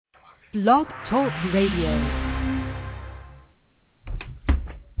Blog Talk Radio.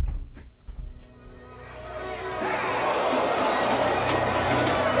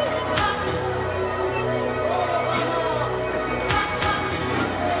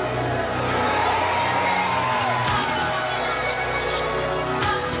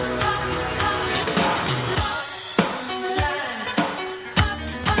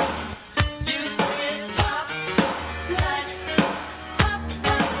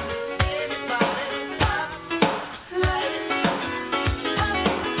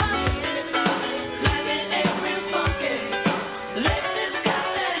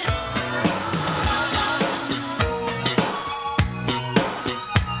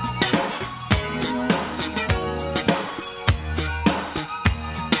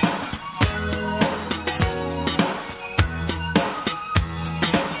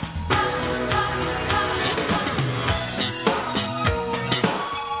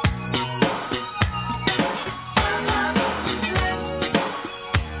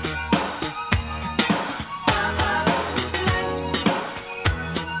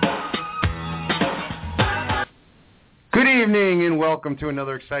 Welcome to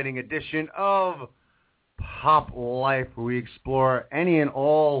another exciting edition of Pop Life, where we explore any and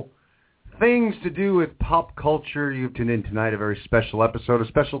all things to do with pop culture. You've tuned in tonight, a very special episode, a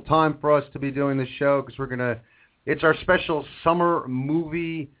special time for us to be doing this show, because it's our special summer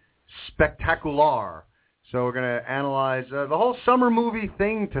movie spectacular. So we're going to analyze the whole summer movie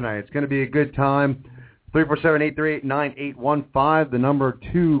thing tonight. It's going to be a good time. 347-838-9815, the number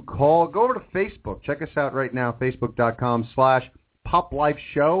to call. Go over to Facebook. Check us out right now,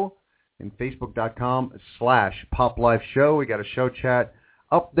 facebook.com/PopLifeShow and facebook.com/PopLifeShow. We got a show chat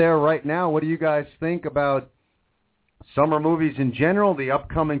up there right now. What do you guys think about summer movies in general, the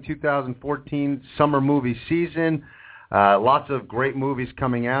upcoming 2014 summer movie season? Lots of great movies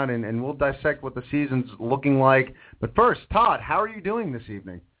coming out, and we'll dissect what the season's looking like. But first, Todd, how are you doing this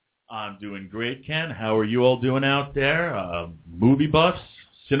evening? I'm doing great, Ken. How are you all doing out there? Movie buffs,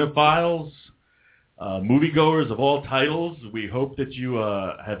 cinephiles, moviegoers of all titles. We hope that you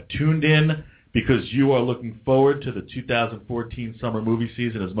have tuned in because you are looking forward to the 2014 summer movie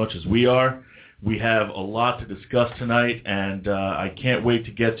season as much as we are. We have a lot to discuss tonight, and I can't wait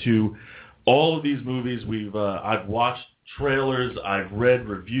to get to all of these movies. I've watched trailers, I've read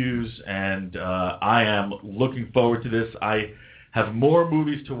reviews, and I am looking forward to this. I have more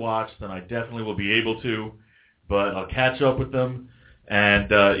movies to watch than I definitely will be able to, but I'll catch up with them. And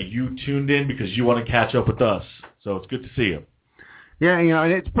you tuned in because you want to catch up with us. So it's good to see you. Yeah,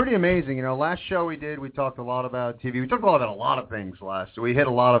 and it's pretty amazing. Last show we did, we talked a lot about TV. We talked about a lot of things last. So we hit a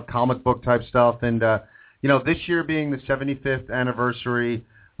lot of comic book type stuff. And, this year being the 75th anniversary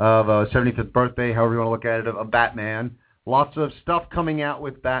of 75th birthday, however you want to look at it, of Batman. Lots of stuff coming out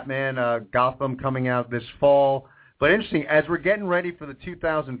with Batman, Gotham coming out this fall. But interesting, as we're getting ready for the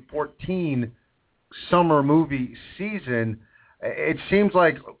 2014 summer movie season, it seems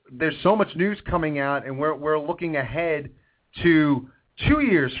like there's so much news coming out, and we're looking ahead to 2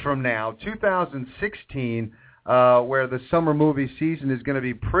 years from now, 2016, where the summer movie season is going to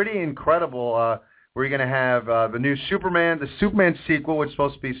be pretty incredible. We're going to have the new Superman, the Superman sequel, which is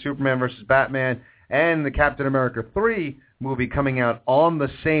supposed to be Superman versus Batman, and the Captain America 3 movie coming out on the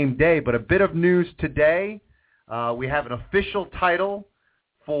same day. But a bit of news today. We have an official title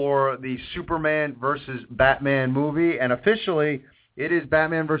for the Superman versus Batman movie, and officially it is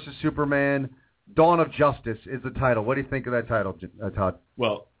Batman versus Superman, Dawn of Justice is the title. What do you think of that title, Todd?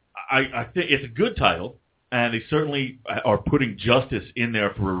 Well, I think it's a good title, and they certainly are putting justice in there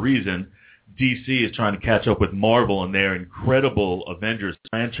for a reason. DC is trying to catch up with Marvel and their incredible Avengers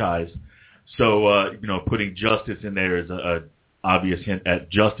franchise, so putting justice in there is a obvious hint at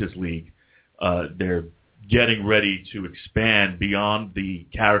Justice League. They're getting ready to expand beyond the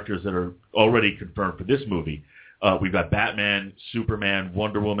characters that are already confirmed for this movie. We've got Batman, Superman,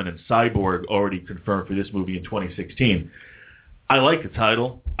 Wonder Woman, and Cyborg already confirmed for this movie in 2016. I like the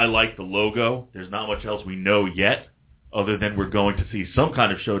title. I like the logo. There's not much else we know yet, other than we're going to see some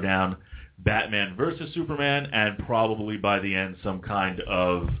kind of showdown, Batman versus Superman, and probably by the end some kind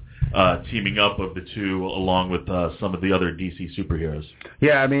of teaming up of the two along with some of the other DC superheroes.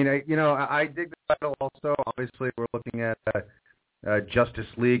 Yeah, I mean, I dig the title also. Obviously, we're looking at Justice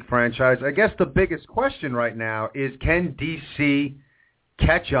League franchise. I guess the biggest question right now is, can DC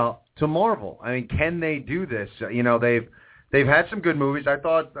catch up to Marvel? I mean, can they do this? They've had some good movies. I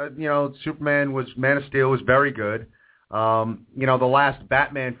thought, Man of Steel was very good. The last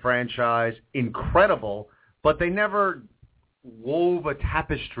Batman franchise, incredible, but they never wove a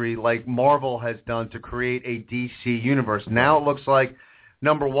tapestry like Marvel has done to create a DC universe. Now it looks like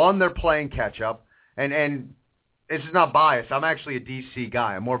Number one, they're playing catch-up, and this is not biased. I'm actually a DC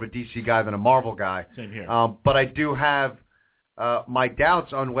guy. I'm more of a DC guy than a Marvel guy. Same here. But I do have my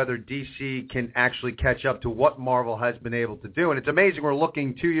doubts on whether DC can actually catch up to what Marvel has been able to do. And it's amazing. We're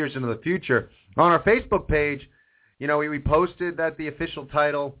looking 2 years into the future. On our Facebook page, we posted that the official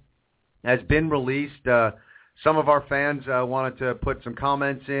title has been released. Some of our fans wanted to put some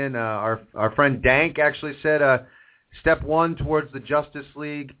comments in. Our friend Dank actually said, step one towards the Justice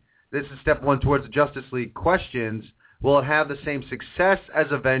League. This is step one towards the Justice League. Questions, will it have the same success as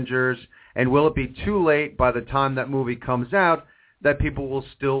Avengers, and will it be too late by the time that movie comes out that people will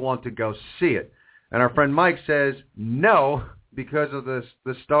still want to go see it? And our friend Mike says, no, because of the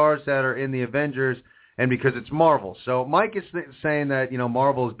stars that are in the Avengers and because it's Marvel. So Mike is saying that,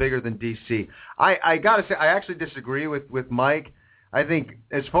 Marvel is bigger than DC. I got to say, I actually disagree with Mike. I think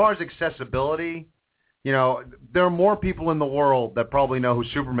as far as accessibility, there are more people in the world that probably know who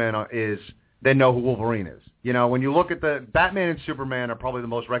Superman is than know who Wolverine is. When you look at the Batman and Superman are probably the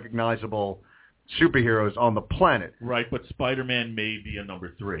most recognizable superheroes on the planet. Right, but Spider-Man may be a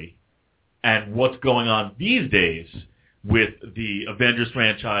number 3. And what's going on these days with the Avengers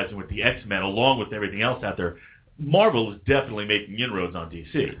franchise and with the X-Men, along with everything else out there, Marvel is definitely making inroads on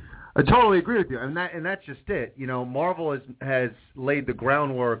DC. I totally agree with you, and that's just it. Marvel has laid the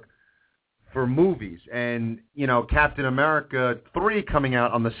groundwork for movies, and Captain America 3 coming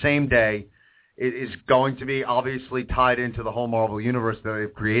out on the same day is going to be obviously tied into the whole Marvel universe that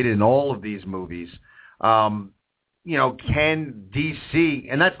they've created in all of these movies. Can DC,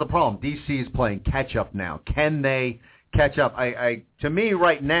 and that's the problem, DC is playing catch up now. Can they catch up? To me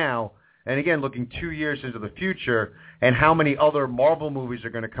right now, and again looking 2 years into the future, and how many other Marvel movies are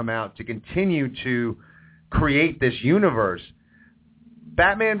going to come out to continue to create this universe,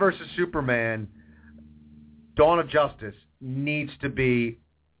 Batman versus Superman, Dawn of Justice needs to be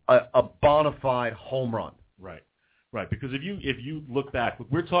a bona fide home run. Right. Because if you look back,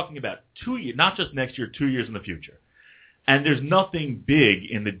 we're talking about 2 years, not just next year, 2 years in the future. And there's nothing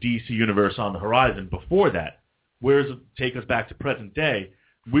big in the DC universe on the horizon before that. Whereas, take us back to present day,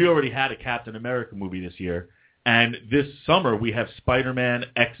 we already had a Captain America movie this year, and this summer we have Spider-Man,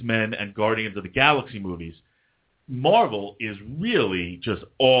 X-Men, and Guardians of the Galaxy movies. Marvel is really just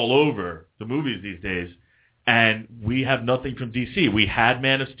all over the movies these days, and we have nothing from DC. We had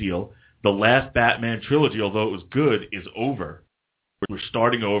Man of Steel. The last Batman trilogy, although it was good, is over. We're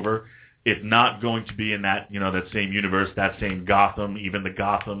starting over. It's not going to be in that that same universe, that same Gotham, even the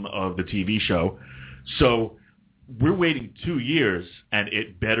Gotham of the TV show. So we're waiting 2 years, and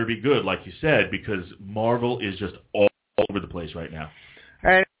it better be good, like you said, because Marvel is just all over the place right now.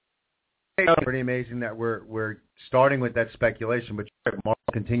 And it's pretty amazing that we're starting with that speculation, but Marvel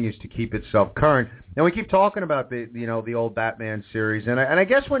continues to keep itself current. And we keep talking about the old Batman series, and I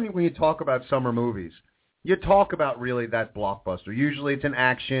guess when you talk about summer movies, you talk about really that blockbuster. Usually it's an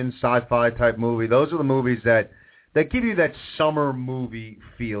action, sci-fi type movie. Those are the movies that give you that summer movie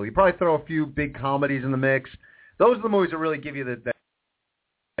feel. You probably throw a few big comedies in the mix. Those are the movies that really give you that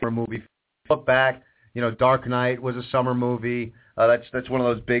summer movie. Look back, Dark Knight was a summer movie. That's one of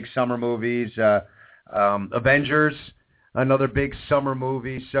those big summer movies. Avengers, another big summer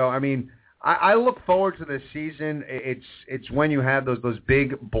movie. So I look forward to this season. It's when you have those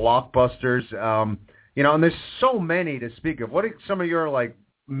big blockbusters. And there's so many to speak of. What are some of your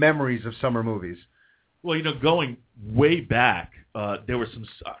memories of summer movies? Well, going way back, there were some.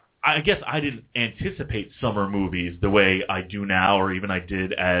 I guess I didn't anticipate summer movies the way I do now, or even I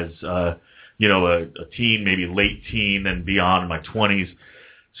did as a teen, maybe late teen and beyond in my 20s.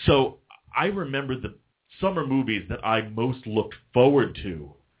 So I remember the summer movies that I most looked forward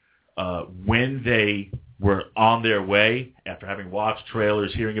to when they were on their way, after having watched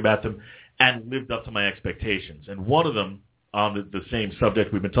trailers, hearing about them, and lived up to my expectations. And one of them, on the same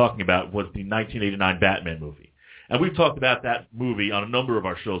subject we've been talking about, was the 1989 Batman movie. And we've talked about that movie on a number of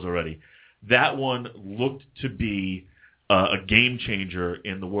our shows already. That one looked to be a game changer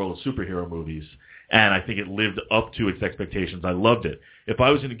in the world of superhero movies, and I think it lived up to its expectations. I loved it. If I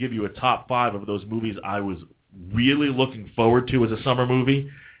was going to give you a top 5 of those movies I was really looking forward to as a summer movie,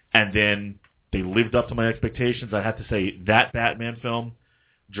 and then they lived up to my expectations, I have to say that Batman film,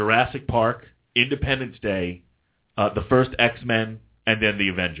 Jurassic Park, Independence Day, the first X-Men, and then the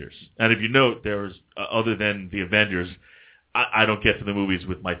Avengers. And if you note, there's other than the Avengers, I don't get to the movies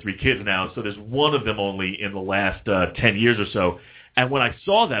with my 3 kids now, so there's one of them only in the last 10 years or so. And when I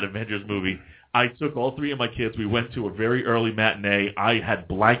saw that Avengers movie, I took all 3 of my kids. We went to a very early matinee. I had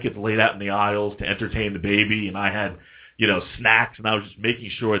blankets laid out in the aisles to entertain the baby, and I had, snacks, and I was just making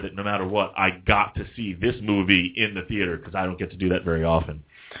sure that no matter what, I got to see this movie in the theater because I don't get to do that very often.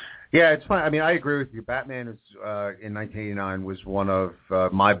 Yeah, it's fun. I mean, I agree with you. Batman in 1989 was one of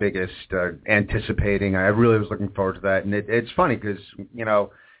my biggest anticipating. I really was looking forward to that, and it's funny because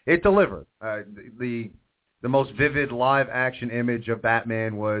it delivered. The most vivid live action image of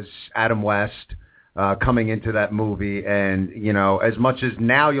Batman was Adam West coming into that movie, and as much as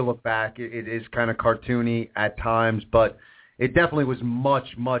now you look back, it is kind of cartoony at times, but it definitely was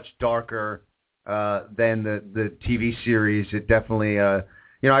much darker than the TV series. It definitely.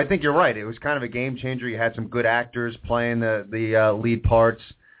 I think you're right. It was kind of a game changer. You had some good actors playing the lead parts.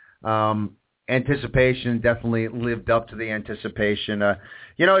 Anticipation definitely lived up to the anticipation.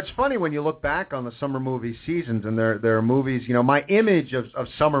 It's funny when you look back on the summer movie seasons, and there are movies. My image of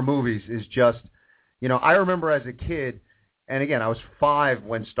summer movies is just, I remember as a kid, and again, I was 5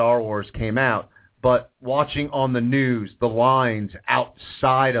 when Star Wars came out, but watching on the news the lines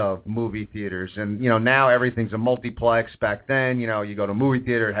outside of movie theaters, and now everything's a multiplex. Back then, you go to a movie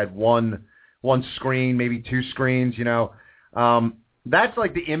theater, it had one screen, maybe 2 screens. That's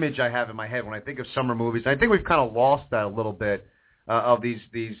like the image I have in my head when I think of summer movies. And I think we've kind of lost that a little bit of these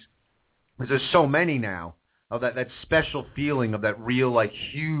because there's so many now of that special feeling of that real like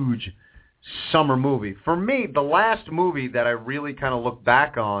huge summer movie. For me, the last movie that I really kind of look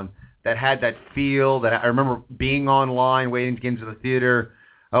back on that had that feel, that I remember being online waiting to get into the theater,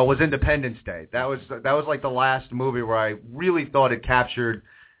 was Independence Day. That was like the last movie where I really thought it captured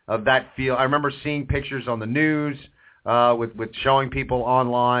that feel. I remember seeing pictures on the news with showing people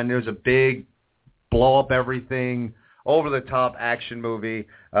online. There was a big blow up everything, over the top action movie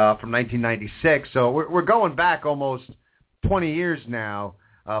from 1996. So we're going back almost 20 years now.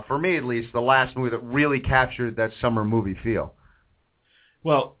 For me at least, the last movie that really captured that summer movie feel.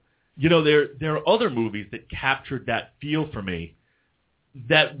 Well, there are other movies that captured that feel for me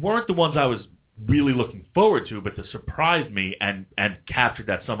that weren't the ones I was really looking forward to, but that surprised me and captured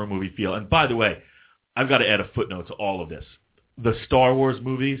that summer movie feel. And by the way, I've got to add a footnote to all of this. The Star Wars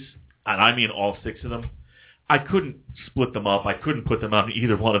movies, and I mean all 6 of them, I couldn't split them up. I couldn't put them on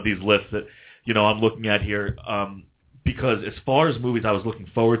either one of these lists that I'm looking at here because as far as movies I was looking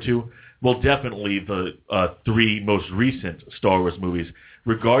forward to, well, definitely the 3 most recent Star Wars movies,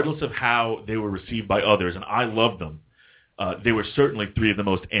 regardless of how they were received by others, and I loved them, they were certainly 3 of the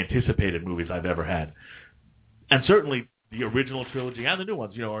most anticipated movies I've ever had. And certainly the original trilogy and the new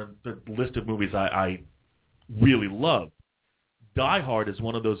ones, are the list of movies I really love. Die Hard is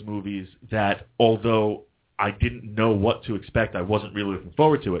one of those movies that, although I didn't know what to expect, I wasn't really looking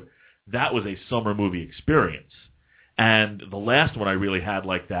forward to it, that was a summer movie experience. And the last one I really had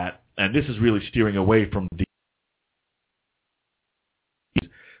like that, and this is really steering away from the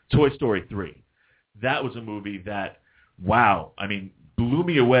Toy Story 3. That was a movie that, wow, blew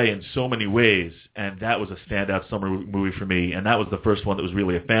me away in so many ways, and that was a standout summer movie for me, and that was the first one that was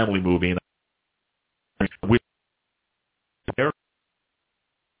really a family movie. And with their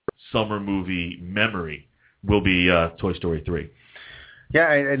summer movie memory will be Toy Story 3.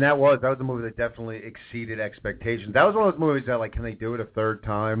 Yeah, and that was a movie that definitely exceeded expectations. That was one of those movies that, like, can they do it a third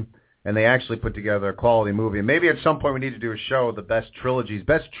time? And they actually put together a quality movie. And maybe at some point we need to do a show of the best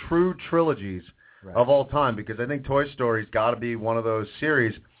true trilogies of all time, because I think Toy Story's got to be one of those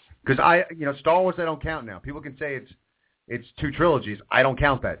series. Because Star Wars I don't count now. People can say it's 2 trilogies. I don't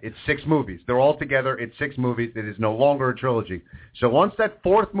count that. It's 6 movies. They're all together. It's 6 movies. It is no longer a trilogy. So once that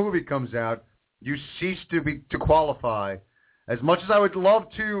 4th movie comes out, you cease to qualify. As much as I would love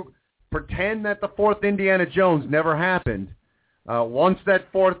to pretend that the 4th Indiana Jones never happened, once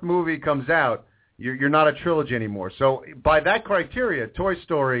that 4th movie comes out, you're not a trilogy anymore. So by that criteria, Toy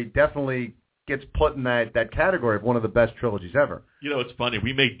Story definitely gets put in that category of one of the best trilogies ever. It's funny.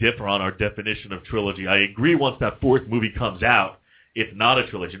 We may differ on our definition of trilogy. I agree once that 4th movie comes out, it's not a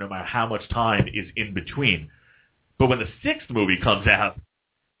trilogy, no matter how much time is in between. But when the 6th movie comes out,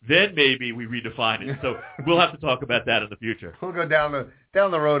 then maybe we redefine it. So we'll have to talk about that in the future. We'll go down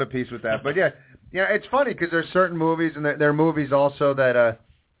the road a piece with that. But yeah, it's funny because there's certain movies, and there are movies also that,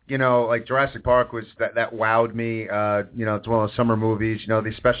 like Jurassic Park was that wowed me. It's one of those summer movies.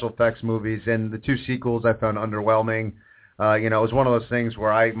 These special effects movies, and the 2 sequels I found underwhelming. It was one of those things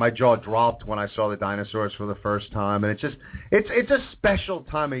where my jaw dropped when I saw the dinosaurs for the first time, and it's a special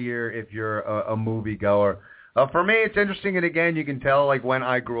time of year if you're a movie goer. For me, it's interesting, and again, you can tell, like, when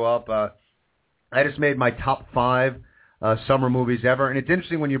I grew up, I just made my top 5 summer movies ever, and it's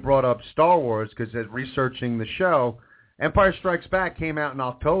interesting when you brought up Star Wars, because as researching the show, Empire Strikes Back came out in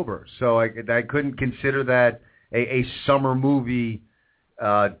October, so I couldn't consider that a summer movie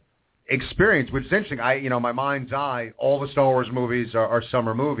experience, which is interesting. My mind's eye, all the Star Wars movies are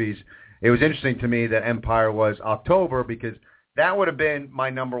summer movies. It was interesting to me that Empire was October because that would have been my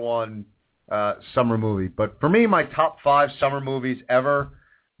number one summer movie. But for me, my top 5 summer movies ever,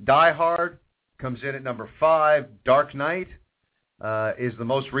 Die Hard comes in at number 5. Dark Knight is the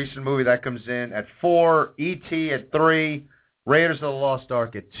most recent movie that comes in at 4. E.T. at 3. Raiders of the Lost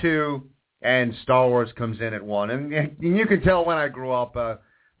Ark at 2. And Star Wars comes in at 1. And you can tell when I grew up,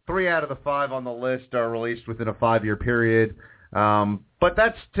 3 out of the 5 on the list are released within a 5-year period. But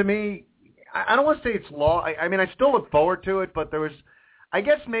that's, to me, I don't want to say it's law. I mean, I still look forward to it, but there was, I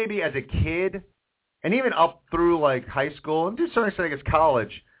guess maybe as a kid, and even up through like high school, and to a certain extent, I guess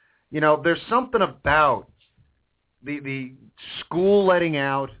college, there's something about the school letting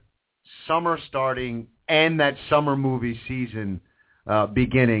out, summer starting, and that summer movie season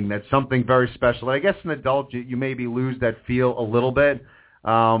beginning. That's something very special. I guess an adult, you maybe lose that feel a little bit,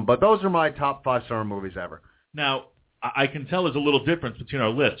 but those are my top 5 summer movies ever. Now, I can tell there's a little difference between our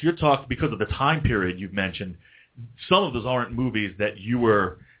lists. You're talking, because of the time period you've mentioned, some of those aren't movies that you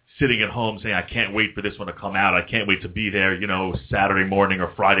were sitting at home saying, I can't wait for this one to come out. I can't wait to be there, Saturday morning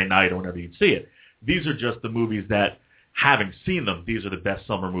or Friday night or whenever you'd see it. These are just the movies that, having seen them, these are the best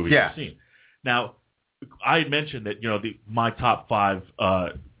summer movies you've seen. Now, I had mentioned that, my top 5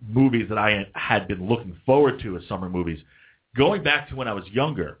 movies that I had been looking forward to as summer movies. Going back to when I was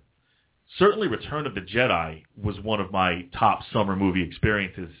younger, certainly Return of the Jedi was one of my top summer movie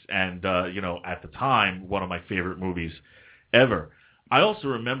experiences and, at the time, one of my favorite movies ever. I also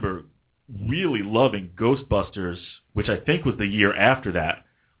remember really loving Ghostbusters, which I think was the year after that,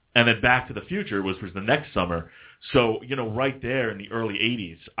 and then Back to the Future, which was the next summer. So, right there in the early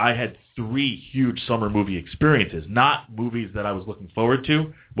 80s, I had 3 huge summer movie experiences, not movies that I was looking forward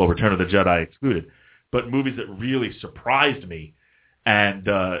to, well, Return of the Jedi excluded, but movies that really surprised me and,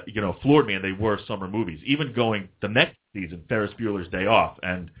 floored me, and they were summer movies. Even going the next season, Ferris Bueller's Day Off,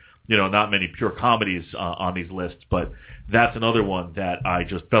 and, not many pure comedies on these lists, but that's another one that I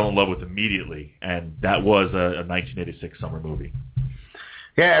just fell in love with immediately, and that was a 1986 summer movie.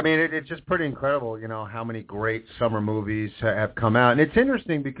 Yeah, I mean, it's just pretty incredible, how many great summer movies have come out. And it's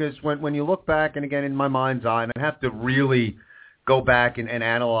interesting because when you look back, and again, in my mind's eye, and I have to really go back and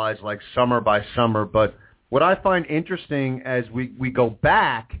analyze like summer by summer, but what I find interesting as we go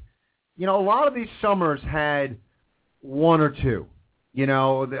back, a lot of these summers had 1 or 2.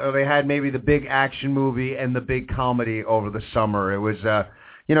 They had maybe the big action movie and the big comedy over the summer. It was,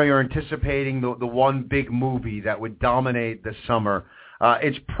 you're anticipating the one big movie that would dominate the summer.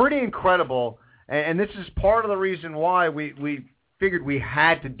 It's pretty incredible, and this is part of the reason why we figured we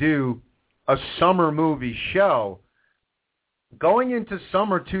had to do a summer movie show. Going into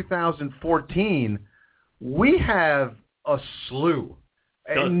summer 2014, we have a slew.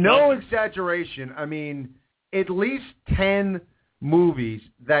 No exaggeration. I mean, at least 10 movies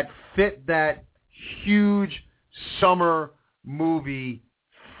that fit that huge summer movie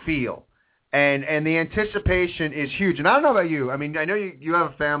feel. And the anticipation is huge. And I don't know about you. I mean, I know you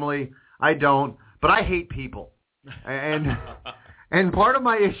have a family. I don't. But I hate people. And part of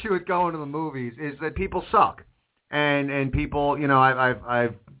my issue with going to the movies is that people suck. And people,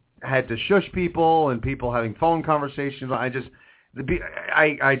 I've had to shush people and people having phone conversations. It's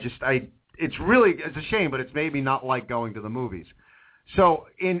a shame, but it's made me not like going to the movies. So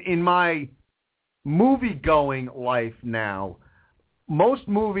in my movie-going life now, most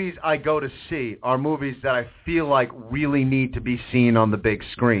movies I go to see are movies that I feel like really need to be seen on the big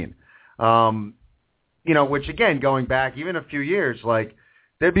screen. Which again, going back even a few years, like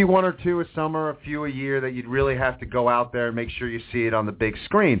there'd be 1 or 2 a summer, a few a year that you'd really have to go out there and make sure you see it on the big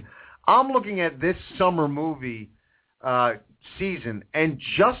screen. I'm looking at this summer movie season, and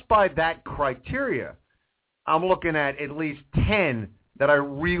just by that criteria, I'm looking at least 10 that I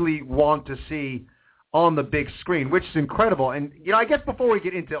really want to see on the big screen, which is incredible. And, I guess before we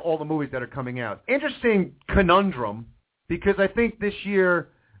get into all the movies that are coming out, interesting conundrum, because I think this year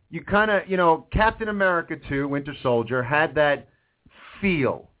you kind of, Captain America 2, Winter Soldier, had that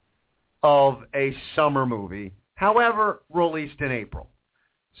feel of a summer movie, however, released in April.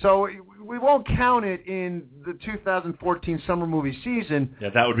 So we won't count it in the 2014 summer movie season.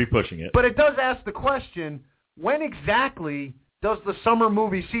 Yeah, that would be pushing it. But it does ask the question, when exactly does the summer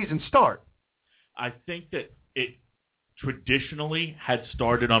movie season start? I think that it traditionally had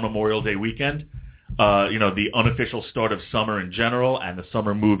started on Memorial Day weekend, the unofficial start of summer in general and the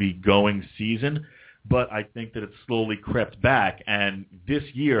summer movie going season. But I think that it's slowly crept back. And this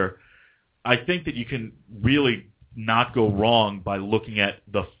year, I think that you can really not go wrong by looking at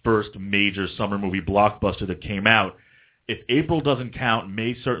the first major summer movie blockbuster that came out. if April doesn't count,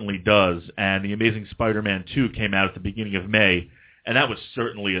 May certainly does, and The Amazing Spider-Man 2 came out at the beginning of May, and that was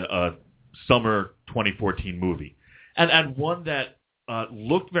certainly a summer 2014 movie. And one that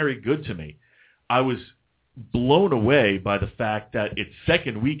looked very good to me. I was blown away by the fact that its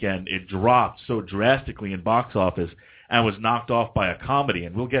second weekend, it dropped so drastically in box office and was knocked off by a comedy.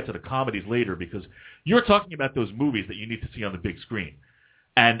 And we'll get to the comedies later because you're talking about those movies that you need to see on the big screen.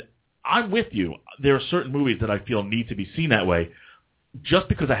 And I'm with you. There are certain movies that I feel need to be seen that way. Just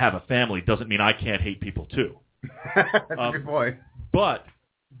because I have a family doesn't mean I can't hate people too. That's a good point. But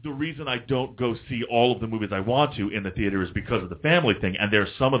the reason I don't go see all of the movies I want to in the theater is because of the family thing, and there are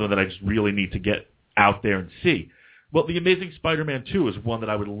some of them that I just really need to get out there and see. Well, The Amazing Spider-Man 2 is one that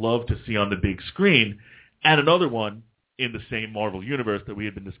I would love to see on the big screen, and another one in the same Marvel universe that we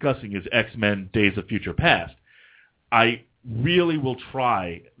had been discussing is X-Men Days of Future Past. I really will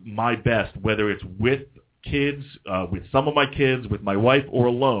try my best, whether it's with kids, with some of my kids, with my wife, or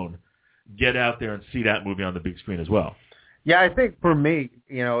alone, get out there and see that movie on the big screen as well. Yeah, I think for me,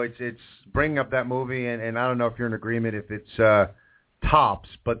 it's bringing up that movie, and I don't know if you're in agreement if it's tops,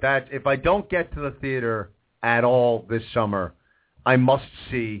 but that if I don't get to the theater at all this summer, I must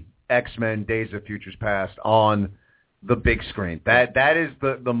see X-Men Days of Futures Past on the big screen. That is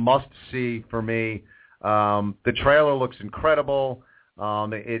the must-see for me. The trailer looks incredible.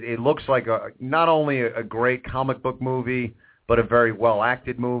 It looks like not only a great comic book movie, but a very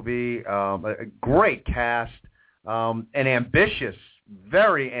well-acted movie, a great cast, an ambitious,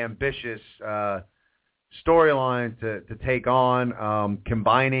 very ambitious storyline to take on,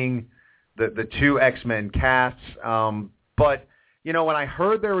 combining the two X-Men casts. But, when I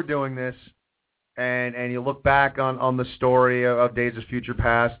heard they were doing this, and you look back on the story of Days of Future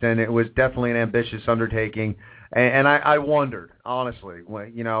Past, and it was definitely an ambitious undertaking, and I wondered, honestly,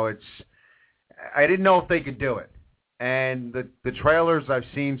 I didn't know if they could do it. And the trailers I've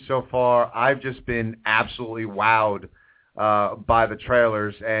seen so far, I've just been absolutely wowed by the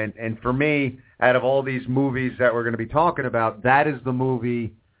trailers. And for me, out of all these movies that we're going to be talking about, that is the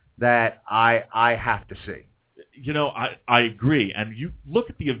movie that I have to see. I agree. And you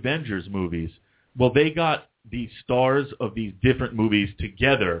look at the Avengers movies, well, they got the stars of these different movies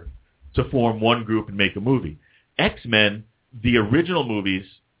together to form one group and make a movie. X-Men, the original movies,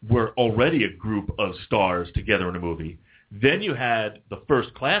 were already a group of stars together in a movie. Then you had the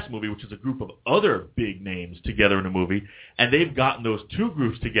First Class movie, which is a group of other big names together in a movie, and they've gotten those two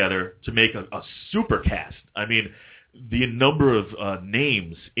groups together to make a super cast. I mean, the number of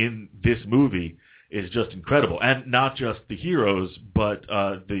names in this movie is just incredible, and not just the heroes, but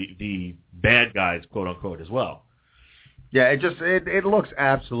the bad guys, quote unquote, as well. Yeah, it looks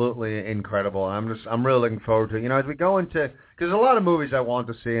absolutely incredible. I'm really looking forward to it. As we go into, because there's a lot of movies I want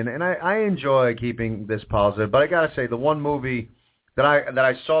to see, and I enjoy keeping this positive. But I gotta say, the one movie that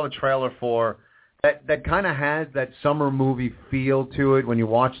I saw the trailer for that kind of has that summer movie feel to it when you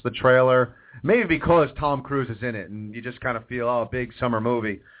watch the trailer. Maybe because Tom Cruise is in it, and you just kind of feel, a big summer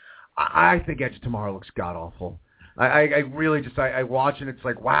movie. I think Edge of Tomorrow looks god awful. I really just I watch it. It's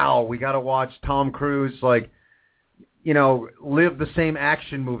like, wow, we got to watch Tom Cruise live the same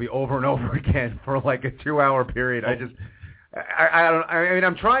action movie over and over again for like a 2-hour period. I'm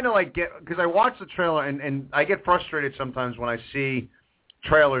trying to get, because I watch the trailer and I get frustrated sometimes when I see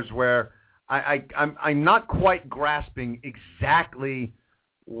trailers where I'm not quite grasping exactly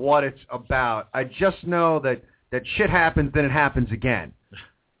what it's about. I just know that shit happens, then it happens again.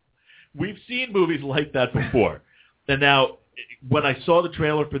 We've seen movies like that before. And now, when I saw the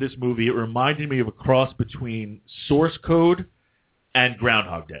trailer for this movie, it reminded me of a cross between Source Code and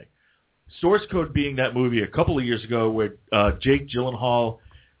Groundhog Day. Source Code being that movie a couple of years ago where Jake Gyllenhaal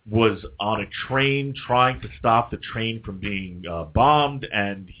was on a train trying to stop the train from being bombed,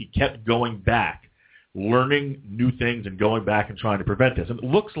 and he kept going back, learning new things and going back and trying to prevent this. And it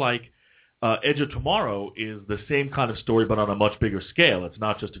looks like Edge of Tomorrow is the same kind of story, but on a much bigger scale. It's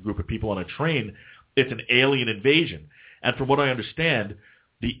not just a group of people on a train. It's an alien invasion. And from what I understand,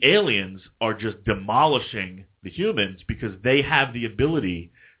 the aliens are just demolishing the humans because they have the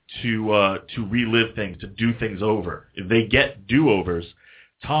ability to relive things, to do things over. If they get do-overs,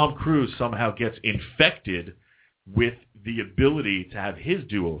 Tom Cruise somehow gets infected with the ability to have his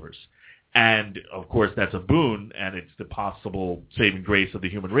do-overs. And, of course, that's a boon, and it's the possible saving grace of the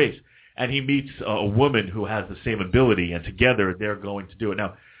human race. And he meets a woman who has the same ability, and together they're going to do it.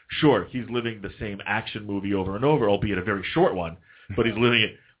 Now, sure, he's living the same action movie over and over, albeit a very short one, but he's living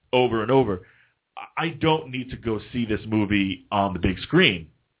it over and over. I don't need to go see this movie on the big screen.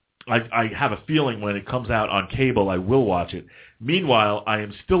 I have a feeling when it comes out on cable, I will watch it. Meanwhile, I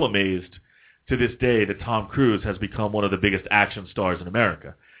am still amazed to this day that Tom Cruise has become one of the biggest action stars in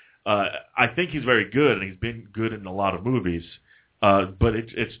America. I think he's very good, and he's been good in a lot of movies. But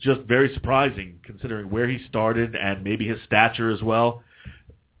it's just very surprising considering where he started and maybe his stature as well.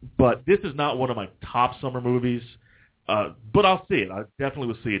 But this is not one of my top summer movies. But I'll see it. I definitely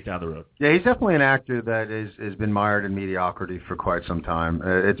will see it down the road. Yeah, he's definitely an actor that has been mired in mediocrity for quite some time.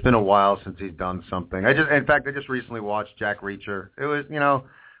 It's been a while since he's done something. I just recently watched Jack Reacher. It was, I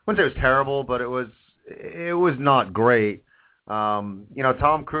wouldn't say it was terrible, but it was not great.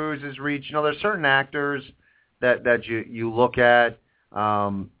 Tom Cruise has reached. There's certain actors that you look at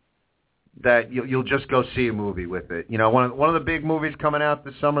that you'll just go see a movie with it. One of the big movies coming out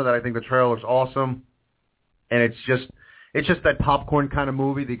this summer that I think the trailer looks awesome, and it's just that popcorn kind of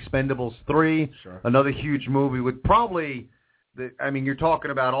movie, The Expendables 3, sure. Another huge movie with probably you're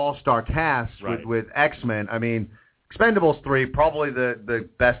talking about all-star casts right. with X-Men. Expendables 3, probably the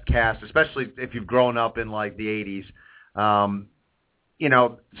best cast, especially if you've grown up in like the 80s.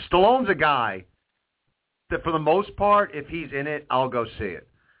 Stallone's a guy that for the most part, if he's in it, I'll go see it.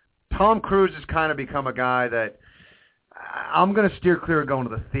 Tom Cruise has kind of become a guy that I'm going to steer clear of going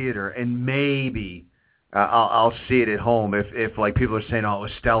to the theater, and maybe I'll see it at home if like people are saying, "Oh, it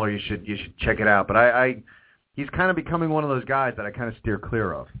was stellar, you should check it out." But he's kind of becoming one of those guys that I kind of steer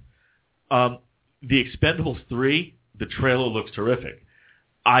clear of. The Expendables 3, the trailer looks terrific.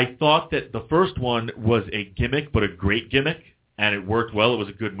 I thought that the first one was a gimmick, but a great gimmick, and it worked well. It was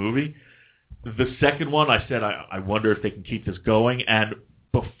a good movie. The second one, I said, I wonder if they can keep this going. And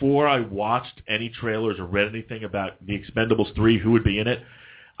before I watched any trailers or read anything about The Expendables 3, who would be in it,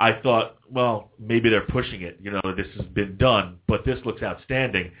 I thought, well, maybe they're pushing it. This has been done, but this looks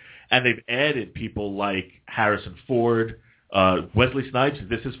outstanding. And they've added people like Harrison Ford, Wesley Snipes. Is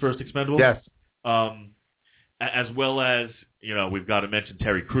this his first Expendables? Yes. As well as, we've got to mention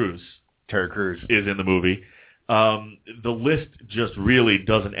Terry Crews. Terry Crews is in the movie. The list just really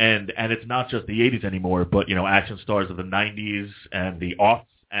doesn't end, and it's not just the 80s anymore, but, action stars of the 90s and the aughts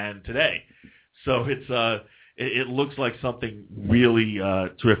and today. So it looks like something really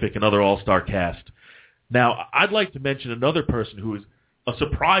terrific, another all-star cast. Now, I'd like to mention another person who is a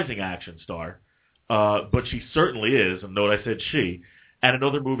surprising action star, but she certainly is, and note I said she, and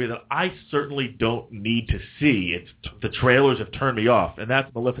another movie that I certainly don't need to see. The trailers have turned me off, and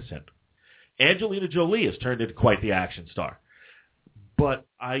that's Maleficent. Angelina Jolie has turned into quite the action star. But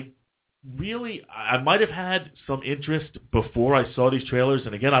I might have had some interest before I saw these trailers,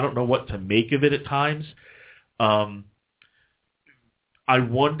 and again, I don't know what to make of it at times. I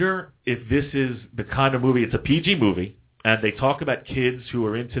wonder if this is the kind of movie, it's a PG movie, and they talk about kids who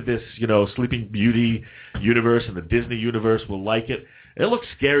are into this, Sleeping Beauty universe and the Disney universe will like it. It looks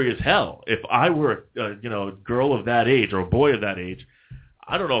scary as hell. If I were, a girl of that age or a boy of that age,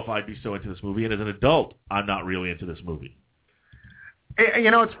 I don't know if I'd be so into this movie, and as an adult, I'm not really into this movie.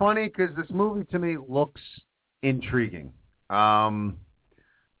 It's funny because this movie to me looks intriguing. I'm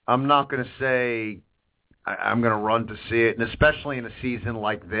not going to say I'm going to run to see it, and especially in a season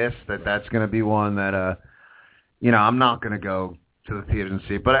like this, that's going to be one that, I'm not going to go to the theaters and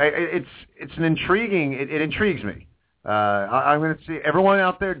see it. But it's an intriguing. It intrigues me. I'm going to see everyone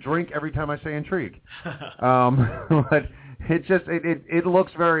out there drink every time I say intrigue. But it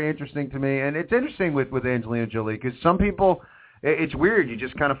looks very interesting to me, and it's interesting with Angelina Jolie because some people, it's weird. You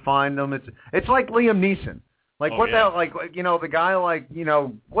just kind of find them. It's like Liam Neeson. Like the hell, the guy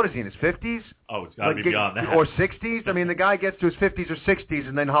what is he in his 50s? Oh, it's got to be beyond that. Or 60s. I mean, the guy gets to his 50s or 60s,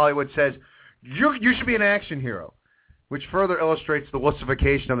 and then Hollywood says you should be an action hero, which further illustrates the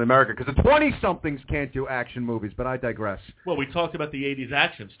wussification of America because the 20-somethings can't do action movies. But I digress. Well, we talked about the 80s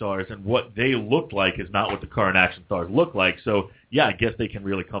action stars, and what they looked like is not what the current action stars look like. So, yeah, I guess they can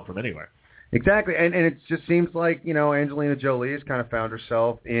really come from anywhere. Exactly, and it just seems like, Angelina Jolie has kind of found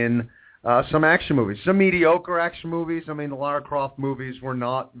herself in some action movies, some mediocre action movies. I mean, the Lara Croft movies were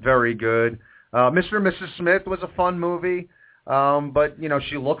not very good. Mr. and Mrs. Smith was a fun movie, but,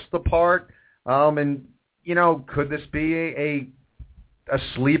 she looks the part, and could this be a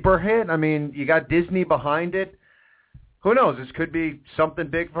sleeper hit? I mean, you got Disney behind it. Who knows? This could be something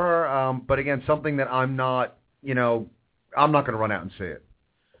big for her. But again, something that I'm not going to run out and see it.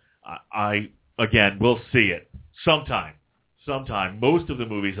 We'll see it sometime. Most of the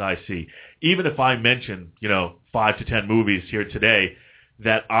movies I see, even if I mention, 5 to 10 movies here today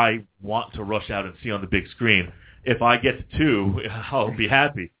that I want to rush out and see on the big screen, if I get to 2, I'll be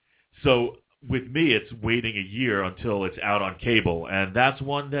happy. So with me, it's waiting a year until it's out on cable, and that's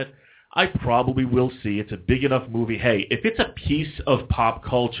one that I probably will see. It's a big enough movie. Hey, if it's a piece of pop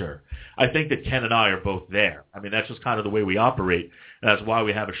culture, I think that Ken and I are both there. I mean, that's just kind of the way we operate. And that's why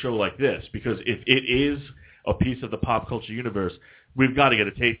we have a show like this, because if it is a piece of the pop culture universe, we've got to get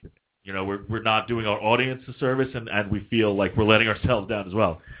a taste of it. You know, we're not doing our audience a service, and we feel like we're letting ourselves down as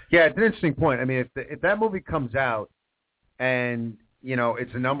well. Yeah, it's an interesting point. I mean, if that movie comes out and, you know, it's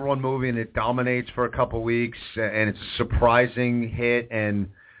a number one movie and it dominates for a couple weeks and it's a surprising hit and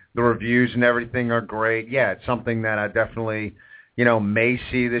the reviews and everything are great, yeah, it's something that I definitely, you know, may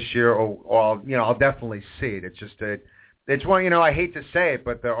see this year or you know, I'll definitely see it. It's just it's one, you know, I hate to say it,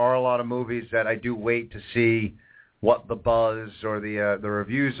 but there are a lot of movies that I do wait to see what the buzz or the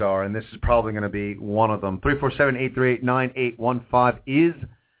reviews are, and this is probably going to be one of them. 347-838-9815 is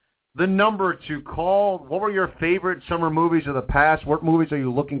the number to call. What were your favorite summer movies of the past? What movies are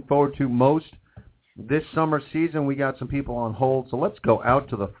you looking forward to most this summer season? We got some people on hold, so let's go out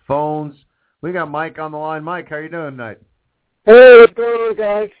to the phones. We got Mike on the line. Mike, how you doing tonight? Hey, what's going on,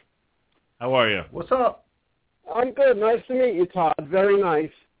 guys? How are you? What's up? I'm good. Nice to meet you, Todd. Very nice.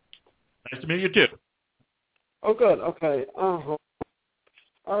 Nice to meet you, too. Oh, good. Okay. All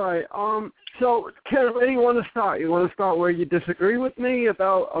right. So, Ken, where do you want to start? You want to start where you disagree with me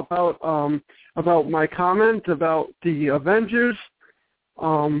about my comment about the Avengers?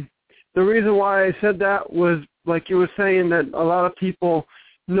 The reason why I said that was, like you were saying, that a lot of people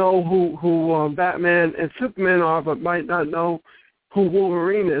know who Batman and Superman are, but might not know who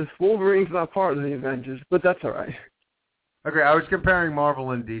Wolverine is. Wolverine's not part of the Avengers, but that's all right. Okay, I was comparing Marvel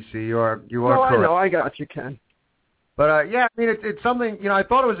and DC. You are No, correct. I know. I got you, Ken. But, yeah, I mean, it's something, you know, I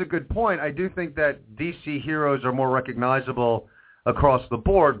thought it was a good point. I do think that DC heroes are more recognizable across the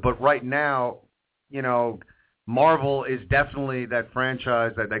board, but right now, you know, Marvel is definitely that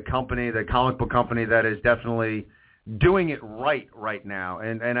franchise, that company, that comic book company that is definitely doing it right now.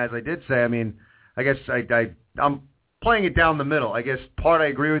 And as I did say, I mean, I guess I'm playing it down the middle. I guess part I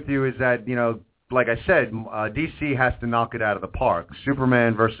agree with you is that, you know, like I said, DC has to knock it out of the park.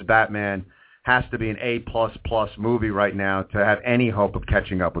 Superman versus Batman has to be an A++ movie right now to have any hope of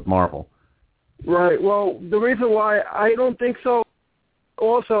catching up with Marvel. Right. Well, the reason why I don't think so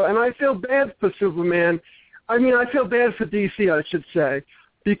also, and I feel bad for Superman, I mean, I feel bad for DC, I should say,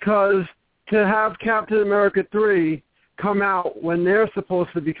 because to have Captain America 3 come out when they're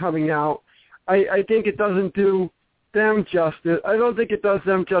supposed to be coming out, I think it doesn't do them justice. I don't think it does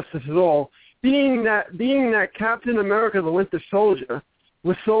them justice at all. Being that Captain America: The Winter Soldier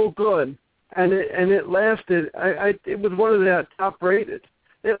was so good, and it lasted. It was one of the top rated.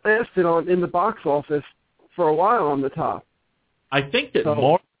 It lasted in the box office for a while on the top. I think that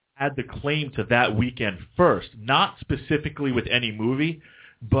Marvel had the claim to that weekend first, not specifically with any movie,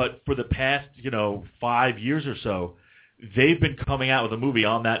 but for the past 5 years or so, they've been coming out with a movie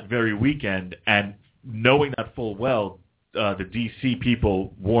on that very weekend, and knowing that full well, the DC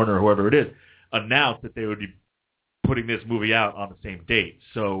people, Warner, whoever it is, announced that they would be putting this movie out on the same date.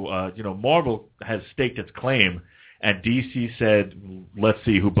 So, Marvel has staked its claim, and DC said, "Let's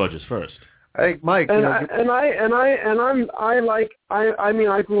see who budgets first." I think Mike. I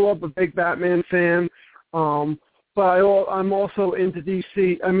grew up a big Batman fan, but I'm also into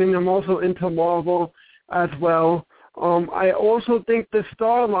DC. I mean, I'm also into Marvel as well. I also think the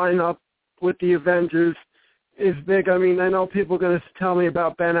star lineup with the Avengers is big. I mean, I know people are going to tell me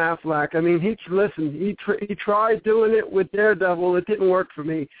about Ben Affleck. I mean, he tried doing it with Daredevil. It didn't work for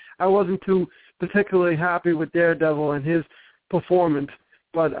me. I wasn't too particularly happy with Daredevil and his performance.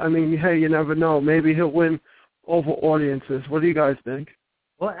 But, I mean, hey, you never know. Maybe he'll win over audiences. What do you guys think?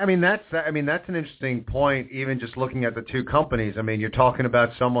 Well, I mean, that's an interesting point, even just looking at the two companies. I mean, you're talking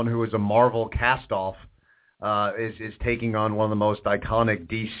about someone who is a Marvel cast-off, is taking on one of the most iconic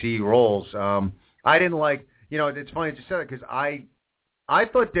DC roles. I didn't like, it's funny that you said that because I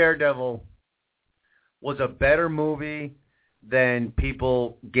thought Daredevil was a better movie than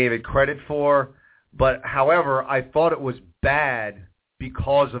people gave it credit for. But, however, I thought it was bad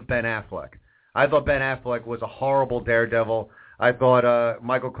because of Ben Affleck. I thought Ben Affleck was a horrible Daredevil. I thought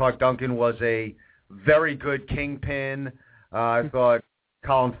Michael Clark Duncan was a very good Kingpin. I thought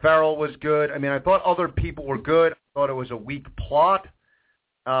Colin Farrell was good. I mean, I thought other people were good. I thought it was a weak plot.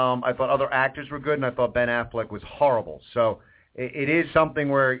 I thought other actors were good, and I thought Ben Affleck was horrible. So it is something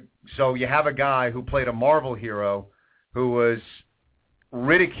where, so you have a guy who played a Marvel hero who was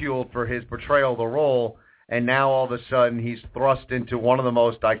ridiculed for his portrayal of the role, and now all of a sudden he's thrust into one of the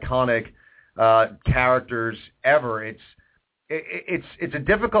most iconic characters ever. It's a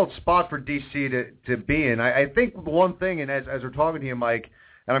difficult spot for DC to be in. I think one thing, and as we're talking to you, Mike,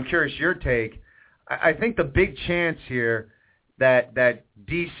 and I'm curious your take, I think the big chance here, that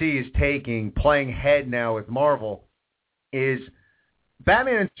DC is taking, playing head now with Marvel, is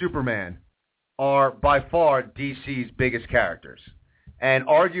Batman and Superman are by far DC's biggest characters, and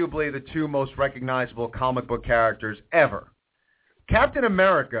arguably the two most recognizable comic book characters ever. Captain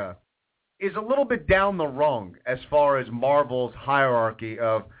America is a little bit down the rung as far as Marvel's hierarchy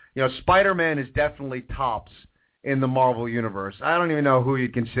of, Spider-Man is definitely tops in the Marvel universe. I don't even know who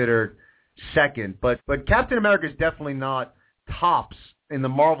you'd consider second, but Captain America is definitely not tops in the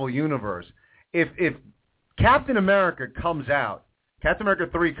Marvel universe. If Captain America comes out, Captain America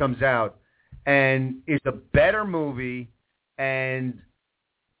 3 comes out, and is a better movie and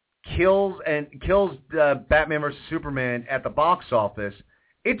kills Batman vs. Superman at the box office,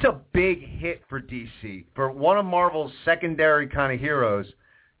 it's a big hit for DC. For one of Marvel's secondary kind of heroes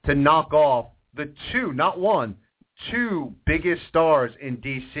to knock off the two, not one, two biggest stars in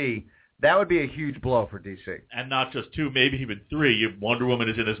DC, that would be a huge blow for DC. And not just two, maybe even three. Wonder Woman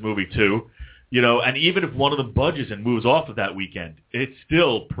is in this movie too. And even if one of them budges and moves off of that weekend, it's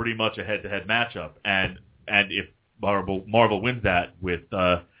still pretty much a head-to-head matchup. And if Marvel wins that with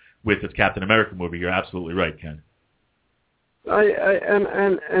its Captain America movie, you're absolutely right, Ken. But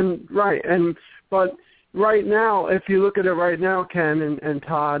right now, if you look at it right now, Ken and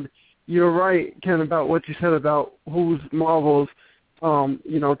Todd, you're right, Ken, about what you said about who's Marvel's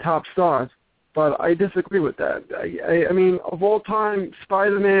top stars. But I disagree with that. I mean, of all time,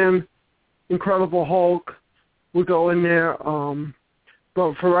 Spider-Man, Incredible Hulk would go in there.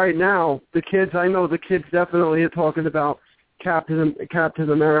 But for right now, I know the kids definitely are talking about Captain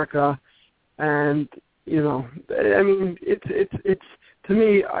America, and I mean, it's to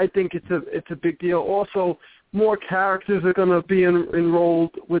me, I think it's a big deal. Also, more characters are going to be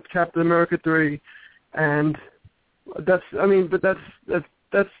enrolled with Captain America 3, and that's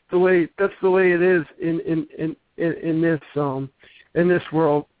the way it is in this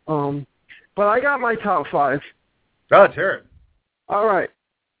world. But I got my top 5. Oh, let's hear it. All right.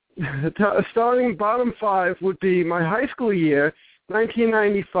 Starting bottom 5 would be my high school year,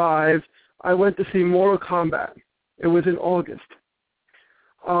 1995. I went to see Mortal Kombat. It was in August.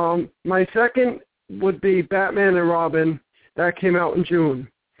 My second would be Batman and Robin. That came out in June.